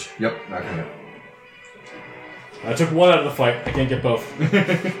garbage. Yep, not gonna hit. I took 1 out of the fight. I can't get both.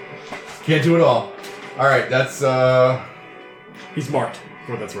 Can't do it all. Alright, that's He's marked,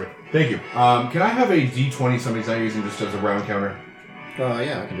 for what that's worth. thank you. Can I have a D20 somebody's not using just as a round counter? Oh,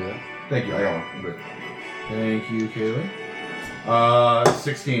 yeah, I can do that. Thank you, I got one. I'm good. Thank you, Kaylee.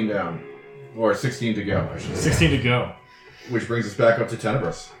 16 down. Or 16 to go, I should say. 16 to go. Which brings us back up to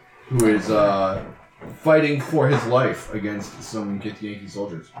Tenebris, who is fighting for his life against some Githyanki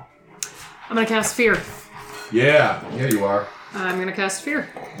soldiers. I'm gonna cast Fear. Yeah, you are. I'm gonna cast Fear.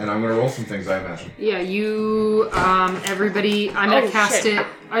 And I'm gonna roll some things, I imagine. Yeah, you, everybody, I'm gonna cast shit. it.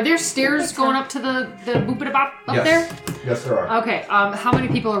 Are there stairs going up to the boop-a-da-bop up Yes. there? Yes, there are. Okay, how many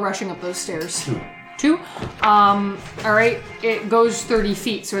people are rushing up those stairs? 2. 2? Alright, it goes 30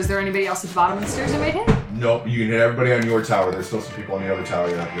 feet, so is there anybody else at the bottom of the stairs that might hit? Nope, you can hit everybody on your tower. There's still some people on the other tower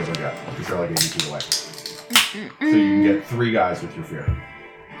you're not gonna be able to get because they're like 80 feet away. So you can get 3 guys with your fear.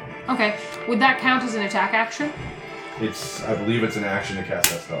 Okay, would that count as an attack action? I believe it's an action to cast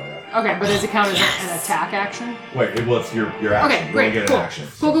that spell, yeah. Okay, but does it count as an attack action? Wait, it's your action. Okay, You great. only get Cool. an action.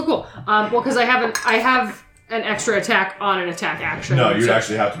 Cool. Well, because I have an extra attack on an attack action. No, you'd so-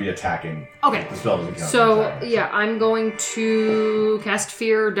 actually have to be attacking. Okay. The spell doesn't count. So, as an attack. yeah, I'm going to cast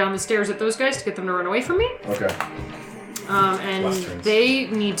Fear down the stairs at those guys to get them to run away from me. Okay. And Westerns. they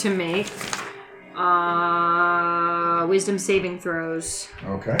need to make wisdom saving throws.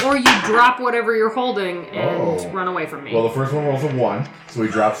 Okay. Or you drop whatever you're holding and Oh. run away from me. Well, the first one rolls a 1, so he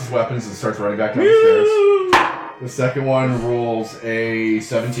drops his weapons and starts running back down the stairs. The second one rolls a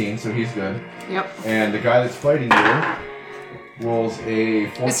 17, so he's good. Yep. And the guy that's fighting you rolls a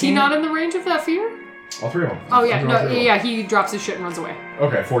 14. Is he not in the range of that fear? All three of them. Oh, yeah. All No, three of them. yeah, he drops his shit and runs away.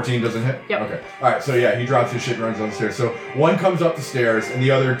 Okay, 14 doesn't hit? Yep. Okay. Alright, so yeah, he drops his shit and runs down the stairs. So one comes up the stairs, and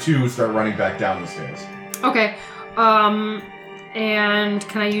the other two start running back down the stairs. Okay. And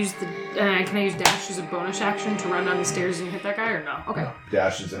can I use dash as a bonus action to run down the stairs and hit that guy or no? Okay.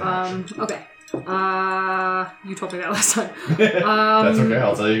 Dash is in action. Okay. You told me that last time. That's okay,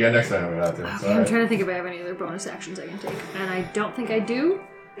 I'll tell you again next time about that. Okay, I'm trying to think if I have any other bonus actions I can take, and I don't think I do.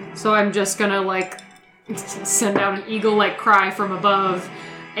 So I'm just gonna send out an eagle-like cry from above,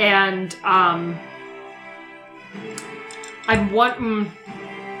 and I'm wanting.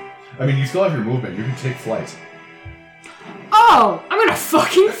 I mean, you still have your movement. You can take flight. Oh, I'm gonna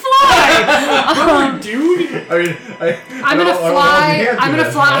fucking fly! Dude! I mean, I'm gonna fly. I'm gonna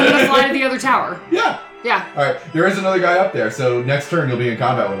fly to the other tower. Yeah. Yeah, All right. There is another guy up there, so next turn you'll be in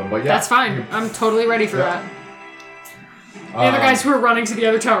combat with him. But yeah, that's fine. I'm totally ready for Yeah. that. The other guys who are running to the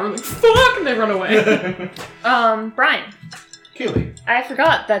other tower are like, fuck, and they run away. Brian. Kaylee. I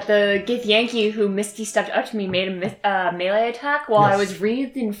forgot that the Githyanki who Misty stepped up to me made a melee attack while I Yes. was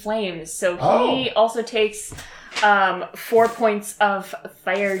wreathed in flames. So Oh. he also takes 4 points of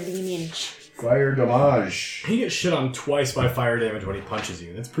fire damage. Fire damage. He gets shit on twice by fire damage when he punches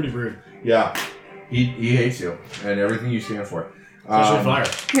you. That's pretty rude. Yeah. He hates you and everything you stand for. Especially fire.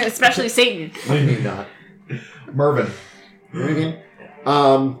 Especially Satan. Maybe not. Mervin. Moving.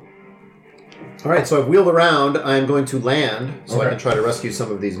 Alright, so I've wheeled around. I'm going to land so I Okay. can try to rescue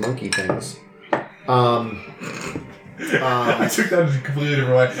some of these monkey things. I took that in a completely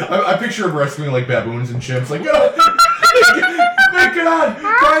different way. I picture him rescuing like baboons and chimps. Like, get on! Get on!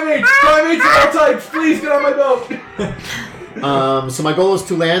 Primates of all types! Please get on my boat! So my goal is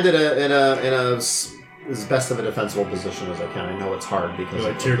to land in a as best of a defensible position as I can. I know it's hard because You're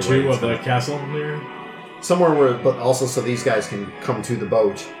like of tier the 2 way it's of the going. castle there. Somewhere where, but also so these guys can come to the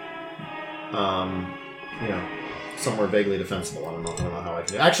boat. Somewhere vaguely defensible. I don't know how I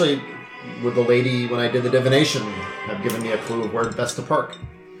can do. Actually, with the lady when I did the divination, have given me a clue of where best to park.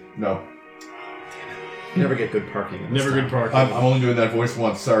 No. You never get good parking. in this Never town. good parking. I'm only doing that voice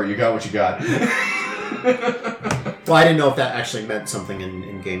once. Sorry, you got what you got. Well, I didn't know if that actually meant something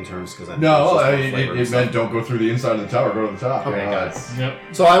in game terms because No, it meant don't go through the inside of the tower, go to the top. Okay, got it. it's- Yep.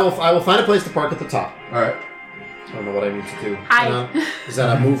 So I will find a place to park at the top. Alright. I don't know what I need to do. Hi. Is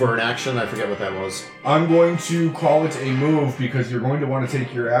that a move or an action? I forget what that was. I'm going to call it a move because you're going to want to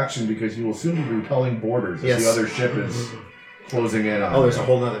take your action because you will soon be repelling borders as Yes. the other ship is closing in on Oh, there's you. a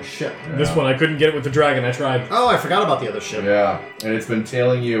whole nother ship. This one, I couldn't get it with the dragon. I tried. Oh, I forgot about the other ship. Yeah, and it's been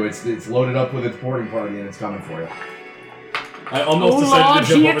tailing you. It's loaded up with its boarding party and it's coming for you. I almost Oh, decided Lord, to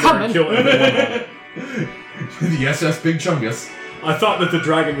jump he over there coming. and kill everyone. The SS Big Chungus. I thought that the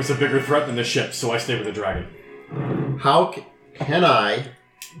dragon was a bigger threat than the ship, so I stayed with the dragon. How can I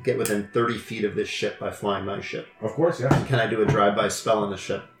get within 30 feet of this ship by flying my ship? Of course, yeah. Can I do a drive-by spell on the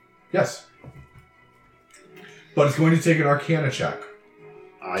ship? Yes. But it's going to take an Arcana check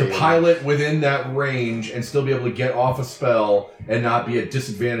to I- pilot within that range and still be able to get off a spell and not be at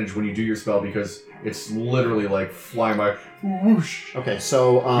disadvantage when you do your spell because it's literally like flying by. Whoosh. Okay,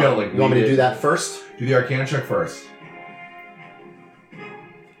 so You gotta, like, you want me lead to do it. that first? Do the Arcana check first.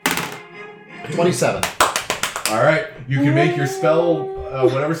 27. All right, you can make your spell,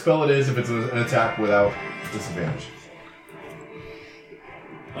 whatever spell it is, if it's an attack without disadvantage.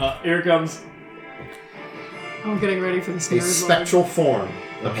 Here it comes. I'm getting ready for the A snares. spectral form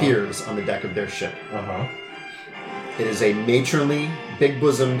appears on the deck of their ship. It is a matronly,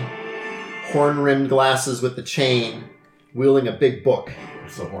 big-bosomed, horn-rimmed glasses with the chain, wielding a big book. I'm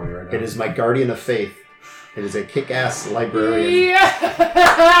so horny right now. It is my guardian of faith. It is a kick-ass librarian.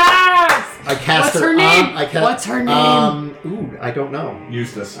 Yes! I cast What's her her name? on- I ca- What's her name? I don't know.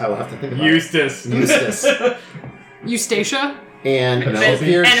 Eustace. I will have to think about Eustace. it. Eustace. Eustacia? And Penelope. she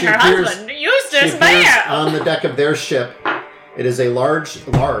appears, And she her appears, husband, she Eustace appears Bear! on the deck of their ship. It is a large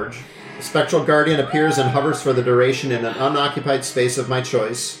spectral guardian appears and hovers for the duration in an unoccupied space of my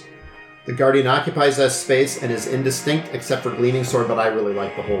choice. The Guardian occupies that space and is indistinct except for Gleaming Sword, but I really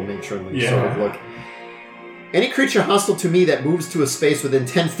like the whole matronly sort of look. Any creature hostile to me that moves to a space within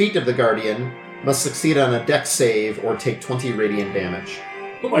 10 feet of the Guardian must succeed on a dex save or take 20 radiant damage.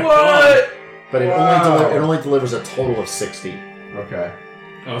 Oh my god! But it only delivers a total of 60. Okay.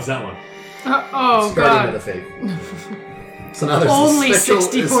 Oh, it's that one. Oh, Guardian God. of the Faith. So now there's Only a spectral,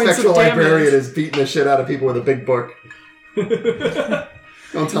 60 a points spectral of damage. librarian is beating the shit out of people with a big book.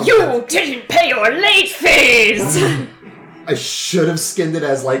 Don't tell me You that. didn't pay your late fees! I should have skinned it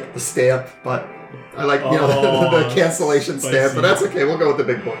as like the stamp, but I like the cancellation stamp. But that's okay. We'll go with the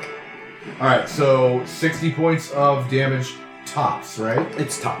big book. All right. So 60 points of damage tops, right?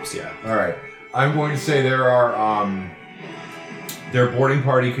 It's tops, yeah. All right. I'm going to say there are their boarding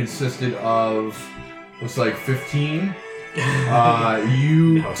party consisted of looks like 15.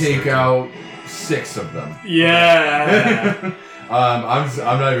 You No, take 13. out 6 of them. Yeah!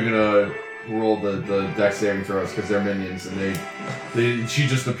 I'm not even gonna roll the dex saving throws because they're minions and she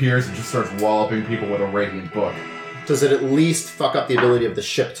just appears and just starts walloping people with a radiant book. Does it at least fuck up the ability of the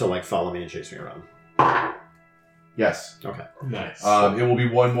ship to like follow me and chase me around? Yes. Okay. Nice. It will be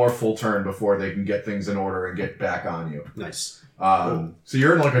one more full turn before they can get things in order and get back on you. Nice. So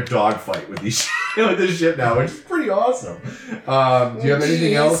you're in like a dogfight with these with this ship now, which is pretty awesome. Do you have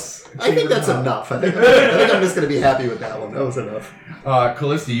anything else? I think that's enough. I think I'm just going to be happy with that one. That was enough.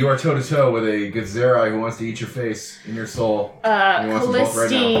 Callisti, you are toe to toe with a Gazera who wants to eat your face and your soul. You want some both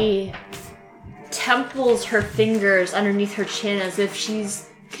right Callisti temples her fingers underneath her chin as if she's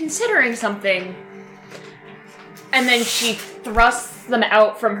considering something. And then she thrusts them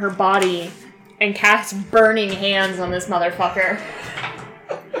out from her body and casts Burning Hands on this motherfucker.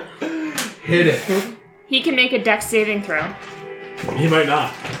 Hit it. He can make a dex saving throw. He might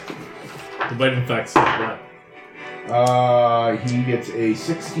not. He might in fact not. He gets a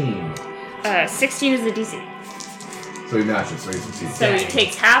 16. 16 is the DC. So he matches, so he succeeds. So he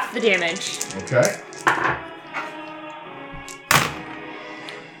takes half the damage. Okay.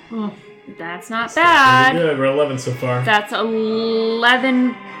 That's not Pretty bad. good. We're 11 so far. That's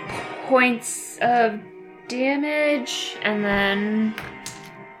 11 points of damage, and then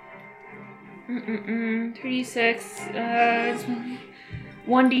 3d6,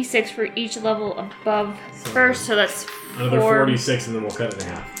 1d6 for each level above first, so that's Another 4. 46 and then we'll cut it in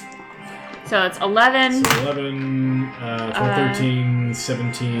half. So it's 11, So 11, 4, 13,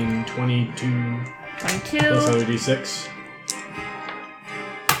 17, 22, plus 22. another d6.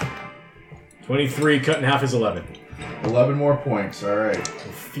 23 cut in half is 11. 11 more points. All right.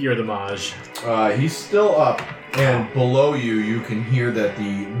 Fear the Maj. He's still up, and below you, you can hear that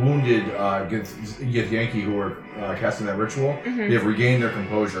the wounded Githyanki who were casting that ritual, they have regained their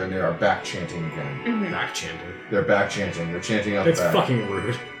composure and they are back chanting again. Back chanting. They're back chanting. They're chanting out That's back. fucking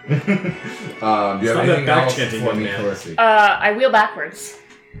rude. Do you have not that anything back else chanting, for young me, man. Callisti? I wheel backwards.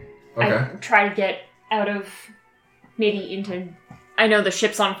 Okay. I try to get out of, maybe into, I know the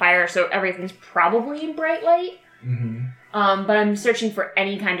ship's on fire, so everything's probably in bright light. Mm-hmm. But I'm searching for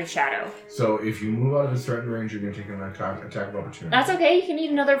any kind of shadow. So if you move out of his threatened range, you're going to take an attack of opportunity. That's okay. You can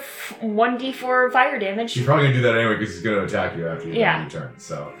eat another 1d4 fire damage. He's probably going to do that anyway because he's going to attack you after you Yeah. turn.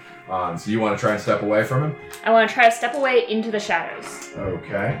 So you want to try and step away from him? I want to try to step away into the shadows.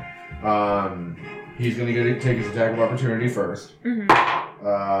 Okay. He's going to take his attack of opportunity first. Mm-hmm.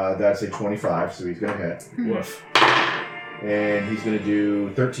 That's a 25, so he's going to hit. Woof. And he's going to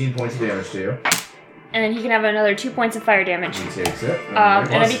do 13 points of damage to you. And then he can have another 2 points of fire damage. He takes it. And I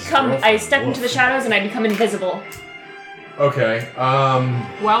Plus his I girlfriend. step into the shadows and I become invisible. Okay.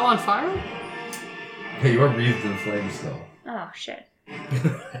 While on fire? Hey, you are wreathed in flames still. Oh, shit.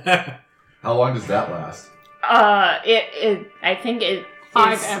 How long does that last? I think it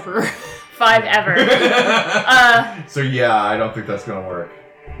 5 is ever. 5 ever. So yeah, I don't think that's gonna work.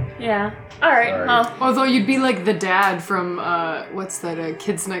 Yeah. Alright, Sorry. well. Although you'd be like the dad from, what's that,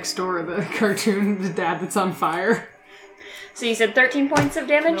 Kids Next Door, the cartoon, the dad that's on fire. So you said 13 points of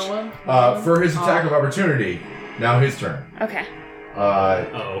damage? No one? For his attack of opportunity, now his turn. Okay.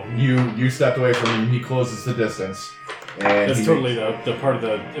 Uh-oh. You stepped away from him. He closes the distance, and That's he totally the part of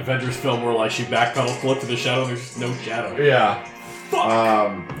the Avengers film where like she backpedals to look to the shadow and there's just no shadow. Yeah.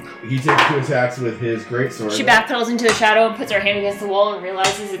 Fuck! He takes 2 attacks with his greatsword. She backpedals into the shadow and puts her hand against the wall and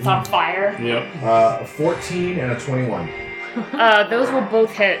realizes it's on fire. Yep. A 14 and a 21. Those will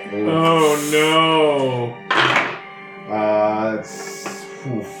both hit. Ooh. Oh That's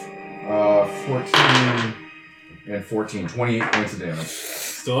 14 and 14. 28 points of damage. no!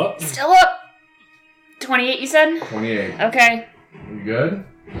 Still up? Still up! 28, you said? 28. Okay. You good?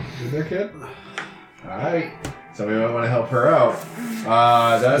 Good there, kid? Alright. Somebody might want to help her out.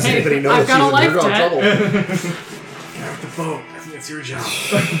 That's Hey, Anybody knows I've got a she's life in debt. trouble? The boat. I think it's your job. I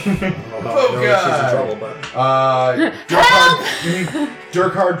don't know how I know that she's in trouble, but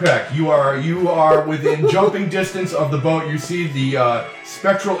Dirk Hardpeck, you are within jumping distance of the boat. You see the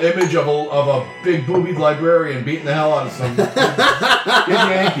spectral image of a big boobied librarian beating the hell out of some big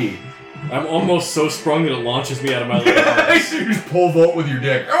Yankee. I'm almost so sprung that it launches me out of my little arms. You just pull Volt with your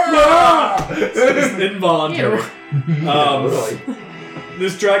dick. It's involuntary. literally.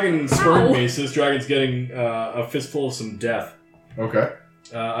 This dragon spurned Ow. me, so this dragon's getting a fistful of some death. Okay.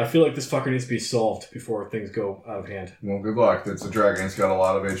 I feel like this fucker needs to be solved before things go out of hand. Well, good luck. It's a dragon. It's got a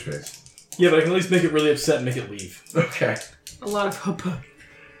lot of HP. Yeah, but I can at least make it really upset and make it leave. Okay. A lot of huppa.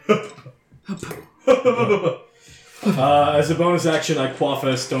 As a bonus action, I quaff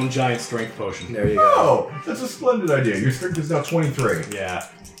a stone giant strength potion. There you go. Oh, that's a splendid idea. Your strength is now 23. Yeah.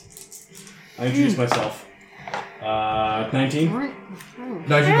 I introduced myself. 19. 19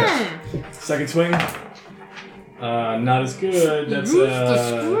 hits. Second swing. Not as good. That's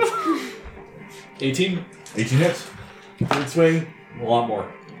 18. 18 hits. Third swing. A lot more.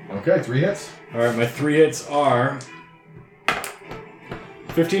 Okay, 3 hits. Alright, my 3 hits are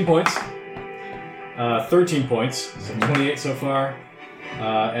 15 points. 13 points. So 28 so far.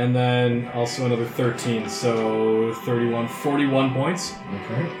 And then also another 13. So 31, 41 points.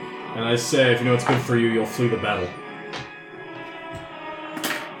 Okay. And I say, if you know what's good for you, you'll flee the battle.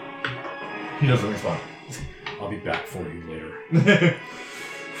 He doesn't respond. I'll be back for you later.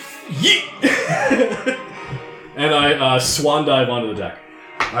 Yeet! And I swan dive onto the deck.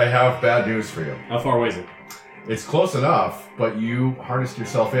 I have bad news for you. How far away is it? It's close enough, but you harnessed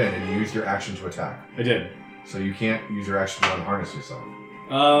yourself in and you used your action to attack. I did. So you can't use your action to unharness yourself.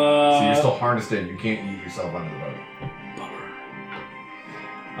 So you're So still harnessed in. You can't eat yourself under the boat. bummer.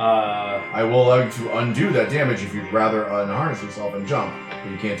 I will allow you to undo that damage if you'd rather unharness yourself and jump, but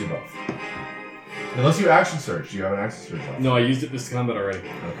you can't do both. Unless you action search. Do you have an action search left? No, I used it this combat already.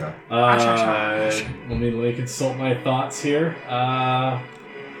 Okay. Let me consult my thoughts here.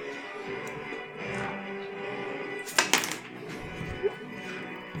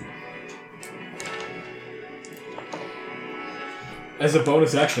 As a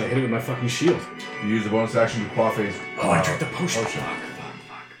bonus action, I hit it with my fucking shield. You use the bonus action to quaff a... I drank the potion. Fuck.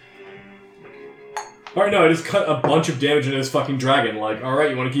 Alright, no, I just cut a bunch of damage into this fucking dragon. Like, alright,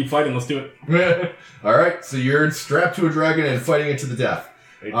 you want to keep fighting? Let's do it. Alright, so you're strapped to a dragon and fighting it to the death.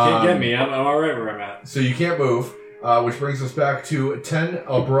 It can't get me. I'm alright where I'm at. So you can't move, which brings us back to 10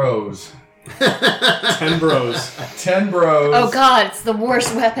 bros. 10 bros. 10 bros. Oh god, it's the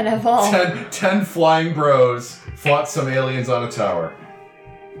worst weapon of all. 10 flying bros fought some aliens on a tower.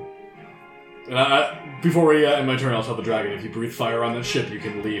 Before we end my turn, I'll tell the dragon, if you breathe fire on that ship, you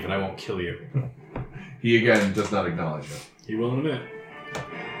can leave and I won't kill you. He again does not acknowledge you. He will in a minute.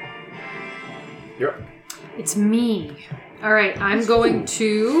 Yep. It's me. All right, I'm going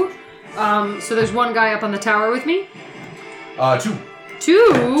to. So there's one guy up on the tower with me. 2. 2?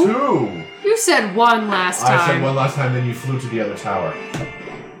 2. You said one last time. I said one last time, then you flew to the other tower.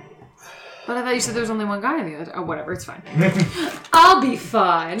 But I thought you said there was only one guy in the other. Oh, whatever, it's fine. I'll be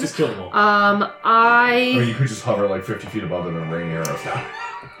fine. Just kill them all. Or you could just hover like 50 feet above them and rain arrows down.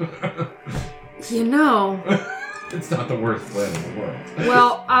 You know. It's not the worst plan in the world.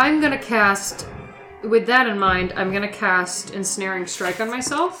 Well, I'm gonna cast. With that in mind, I'm gonna cast Ensnaring Strike on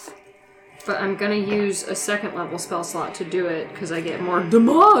myself. But I'm gonna use a 2nd level spell slot to do it because I get more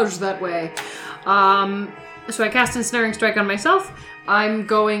damage that way. So I cast Ensnaring Strike on myself. I'm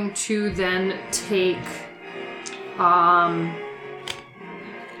going to then take. Yeah,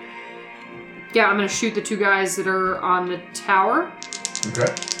 I'm gonna shoot the 2 guys that are on the tower.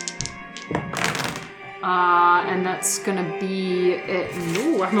 Okay. And that's gonna be it.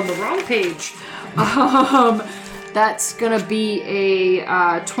 No, I'm on the wrong page. That's gonna be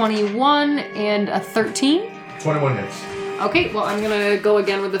a 21 and a 13. 21 hits. Okay, well, I'm gonna go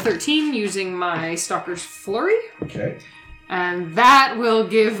again with the 13 using my Stalker's Flurry. Okay. And that will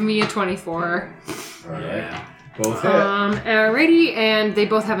give me a 24. Alright. Yeah. Both hit. Alrighty, and they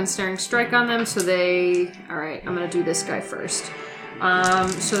both have Ensnaring Strike on them, so they... Alright, I'm gonna do this guy first.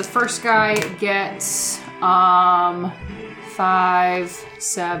 So the first guy gets 5,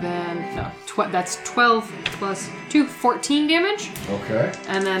 7, no, that's 12 plus 2, 14 damage. Okay.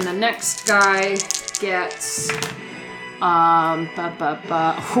 And then the next guy gets 12,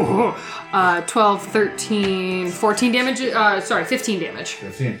 13, 14 damage, 15 damage.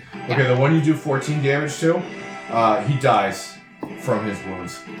 15. Okay, the one you do 14 damage to, he dies from his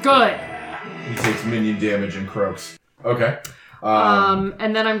wounds. Good. He takes minion damage and croaks. Okay.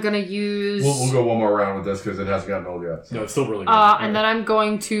 And then I'm gonna use. We'll go one more round with this because it hasn't gotten old yet. So. No, it's still really good. And then I'm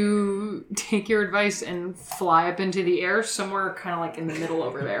going to take your advice and fly up into the air somewhere, kind of like in the middle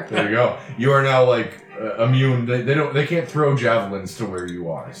over there. There you go. You are now like immune. They can't throw javelins to where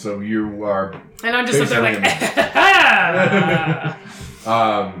you are, so you are. And I'm just up there like.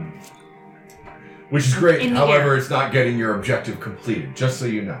 Which is great. In the However, air. it's not getting your objective completed. Just so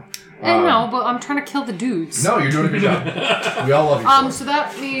you know. I know, but I'm trying to kill the dudes. No, you're doing a good job. We all love you. for it. So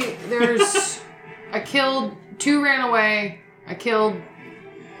that there's. I killed 2, ran away. I killed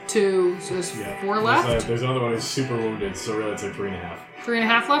 2, so there's 4 left. There's another one who's super wounded, so really it's like 3.5.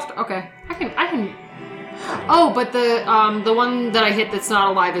 3.5 left. Okay, I can. Oh, but the one that I hit that's not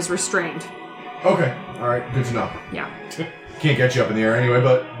alive is restrained. Okay. All right. Good to know. Yeah. Can't get you up in the air anyway,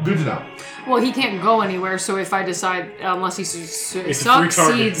 but good to know. Well, he can't go anywhere, so if I decide, unless he succeeds target.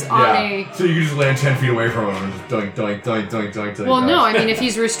 on So you can just land 10 feet away from him and just doink, doink, doink, doink, doink, doink. Well, no, I mean, if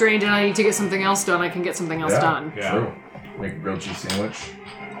he's restrained and I need to get something else done, I can get something else done. Yeah. True. Make a grilled cheese sandwich.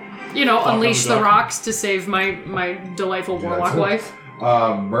 You know, on unleash the the duck. rocks to save my delightful warlock too. wife.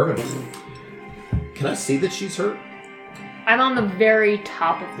 Mervin. Can I see that she's hurt? I'm on the very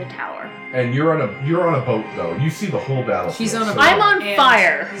top of the tower. And you're on a boat though. You see the whole battle. She's on a I'm on and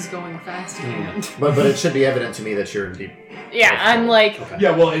fire. He's going fast and. But it should be evident to me that you're in deep. Yeah, I'm like,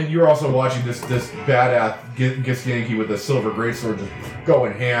 Yeah, well, and you're also watching this badass Githyanki with a silver greatsword just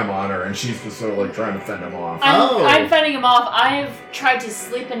going ham on her, and she's just sort of like trying to fend him off. I'm fending him off. I've tried to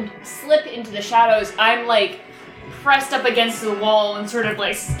slip into the shadows. I'm like pressed up against the wall and sort of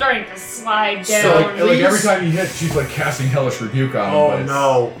like starting to slide down. So like every time he hits, she's like casting hellish rebuke on him. Oh but it's-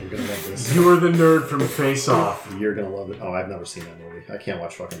 no! You're gonna love this. You were the nerd from Face Off. You're gonna love it. Oh, I've never seen that movie. I can't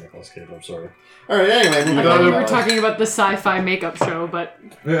watch fucking Nicolas Cage. I'm sorry. All right. Anyway, I moving thought on. we were talking about the sci-fi makeup show, but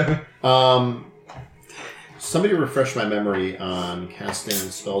Somebody refresh my memory on casting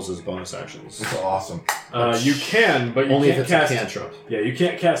spells as bonus actions. It's awesome. You can, but you Only if can't it's a cast. cantrip. Yeah, you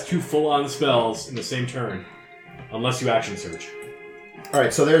can't cast 2 full-on spells in the same turn, unless you action search. All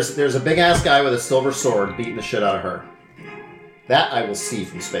right. So there's a big ass guy with a silver sword beating the shit out of her. That I will see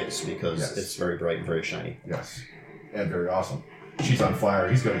from space because Yes. it's very bright and very shiny. Yes, and very awesome. She's on fire.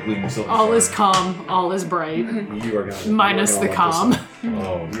 He's got a gleaming silver. all sword. is calm, all is bright. You are gonna Minus you are the gonna love calm.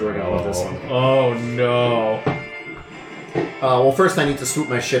 Oh, you are gonna love this one. Oh no. this one. Well, first I need to swoop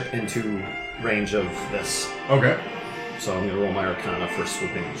my ship into range of this. Okay. So I'm gonna roll my Arcana for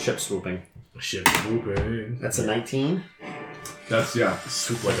swooping. Ship swooping. Shit, swooping. That's a 19. That's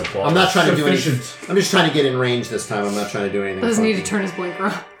Swoop like a ball. I'm not trying to do anything. Sufficient. I'm just trying to get in range this time. I'm not trying to do anything. Doesn't need to funky. turn his blinker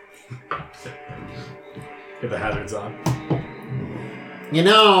on. Get the hazards on. You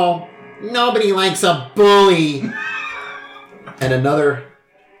know, nobody likes a bully. And another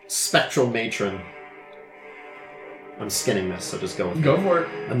spectral matron. I'm skinning this, so just go with it. Go for it.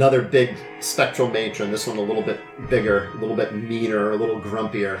 Another big spectral matron. This one a little bit bigger, a little bit meaner, a little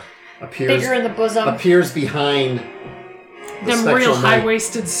grumpier. Appears bigger in the bosom. appears behind the Them spectral real knight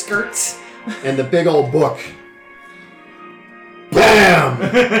high-waisted skirts. and the big old book. Bam!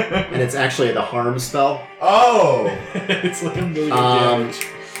 And it's actually the harm spell. Oh. It's like a million Um, damage.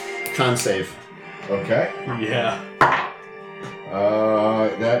 Con save. Okay. Yeah.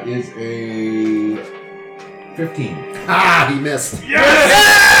 That is a 15. Ah, he missed.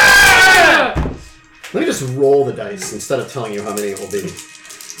 Yes! Let me just roll the dice instead of telling you how many it will be.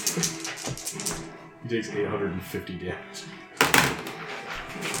 He takes 850 damage.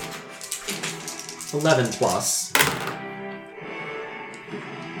 11 plus.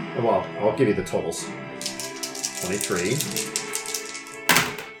 Well, I'll give you the totals. 23.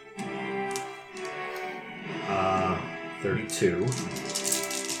 32.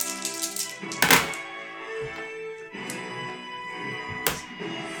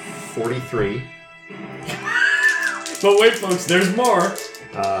 43. But wait, folks, there's more.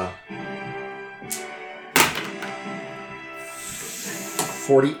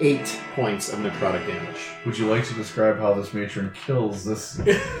 48 points of necrotic damage. Would you like to describe how this matron kills this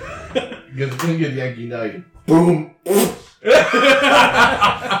Yankee Knight? Boom!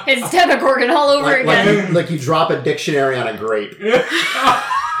 It's Demogorgon all over again. Like you drop a dictionary on a grape.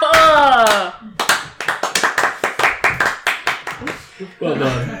 Well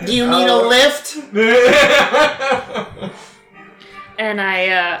done. Do you need a lift? And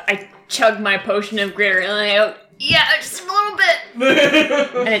I chug my potion of greater and I go, yeah, just a little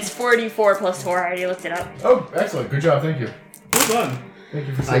bit. And it's 44 plus 4. I already looked it up. Oh, excellent. Good job. Thank you. Well done. Thank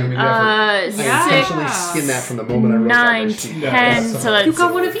you for saving me the effort. I Yeah. intentionally skinned that from the moment I wrote down 9, my sheet. 10, so that's You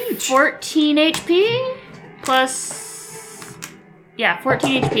got one of each. 14 HP plus... Yeah,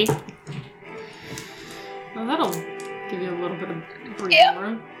 14 HP. Well, that'll Give you a little bit of breathing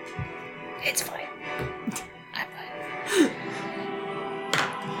room. It's fine. I'm fine.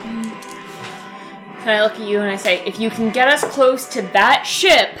 And I look at you and I say, if you can get us close to that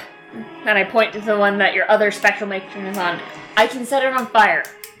ship, and I point to the one that your other spectral matron is on, I can set it on fire.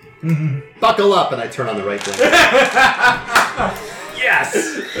 Buckle up, and I turn on the right wing. Yes!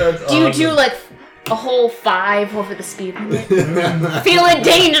 Do you do like a whole 5 over the speed limit? Feeling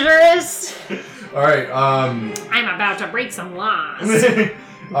dangerous? Alright, I'm about to break some laws.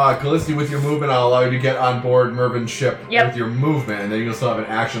 Callisti, with your movement, I'll allow you to get on board Mervin's ship Yep. with your movement, and then you'll still have an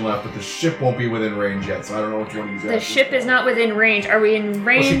action left, but the ship won't be within range yet, so I don't know what you want to use. The ship is not within range. Are we in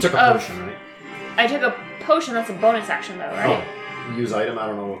range Well, she took a of... potion, right? I took a potion. That's a bonus action, though, right? Oh, use item. I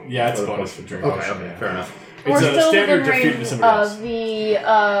don't know. Yeah, it's a what bonus potion. for drink. Okay, fair enough. We're It's a still standard within defeat to range somebody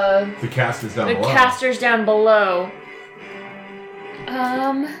else. of The casters down the below. casters down below.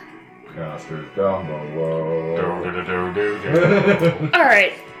 Casters down below. All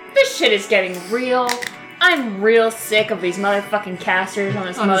right. This shit is getting real. I'm real sick of these motherfucking casters on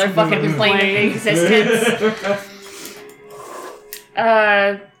this On this motherfucking plane of plane. existence.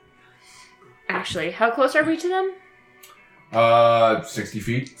 Actually, how close are we to them? 60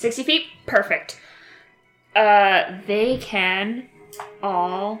 feet. 60 feet? Perfect. They can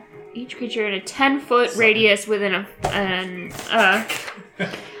all, each creature in a 10-foot radius within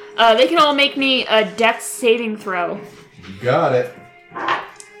they can all make me a dex saving throw. You got it.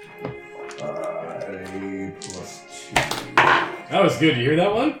 A plus 2. That was good. You hear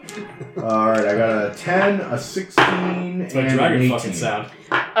that one? Alright, I got a 10, a 16, It's my and an dragon 18. fucking sound.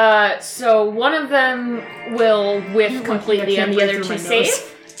 So one of them will whiff completely I and can't the other breathe two through my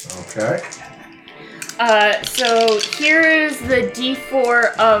save. Okay. So here is the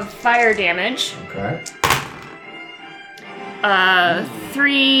d4 of fire damage. Okay.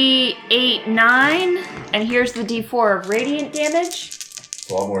 3, 8, 9. And here's the d4 of radiant damage. It's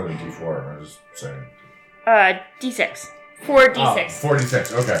a lot more than D4, I'm just saying. D6. 4d6.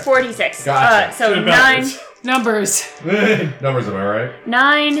 46, okay. 4d6. Gotcha. So Good 9, backwards. Numbers. Numbers, am I right?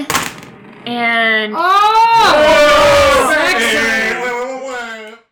 9, and Oh! Excellent.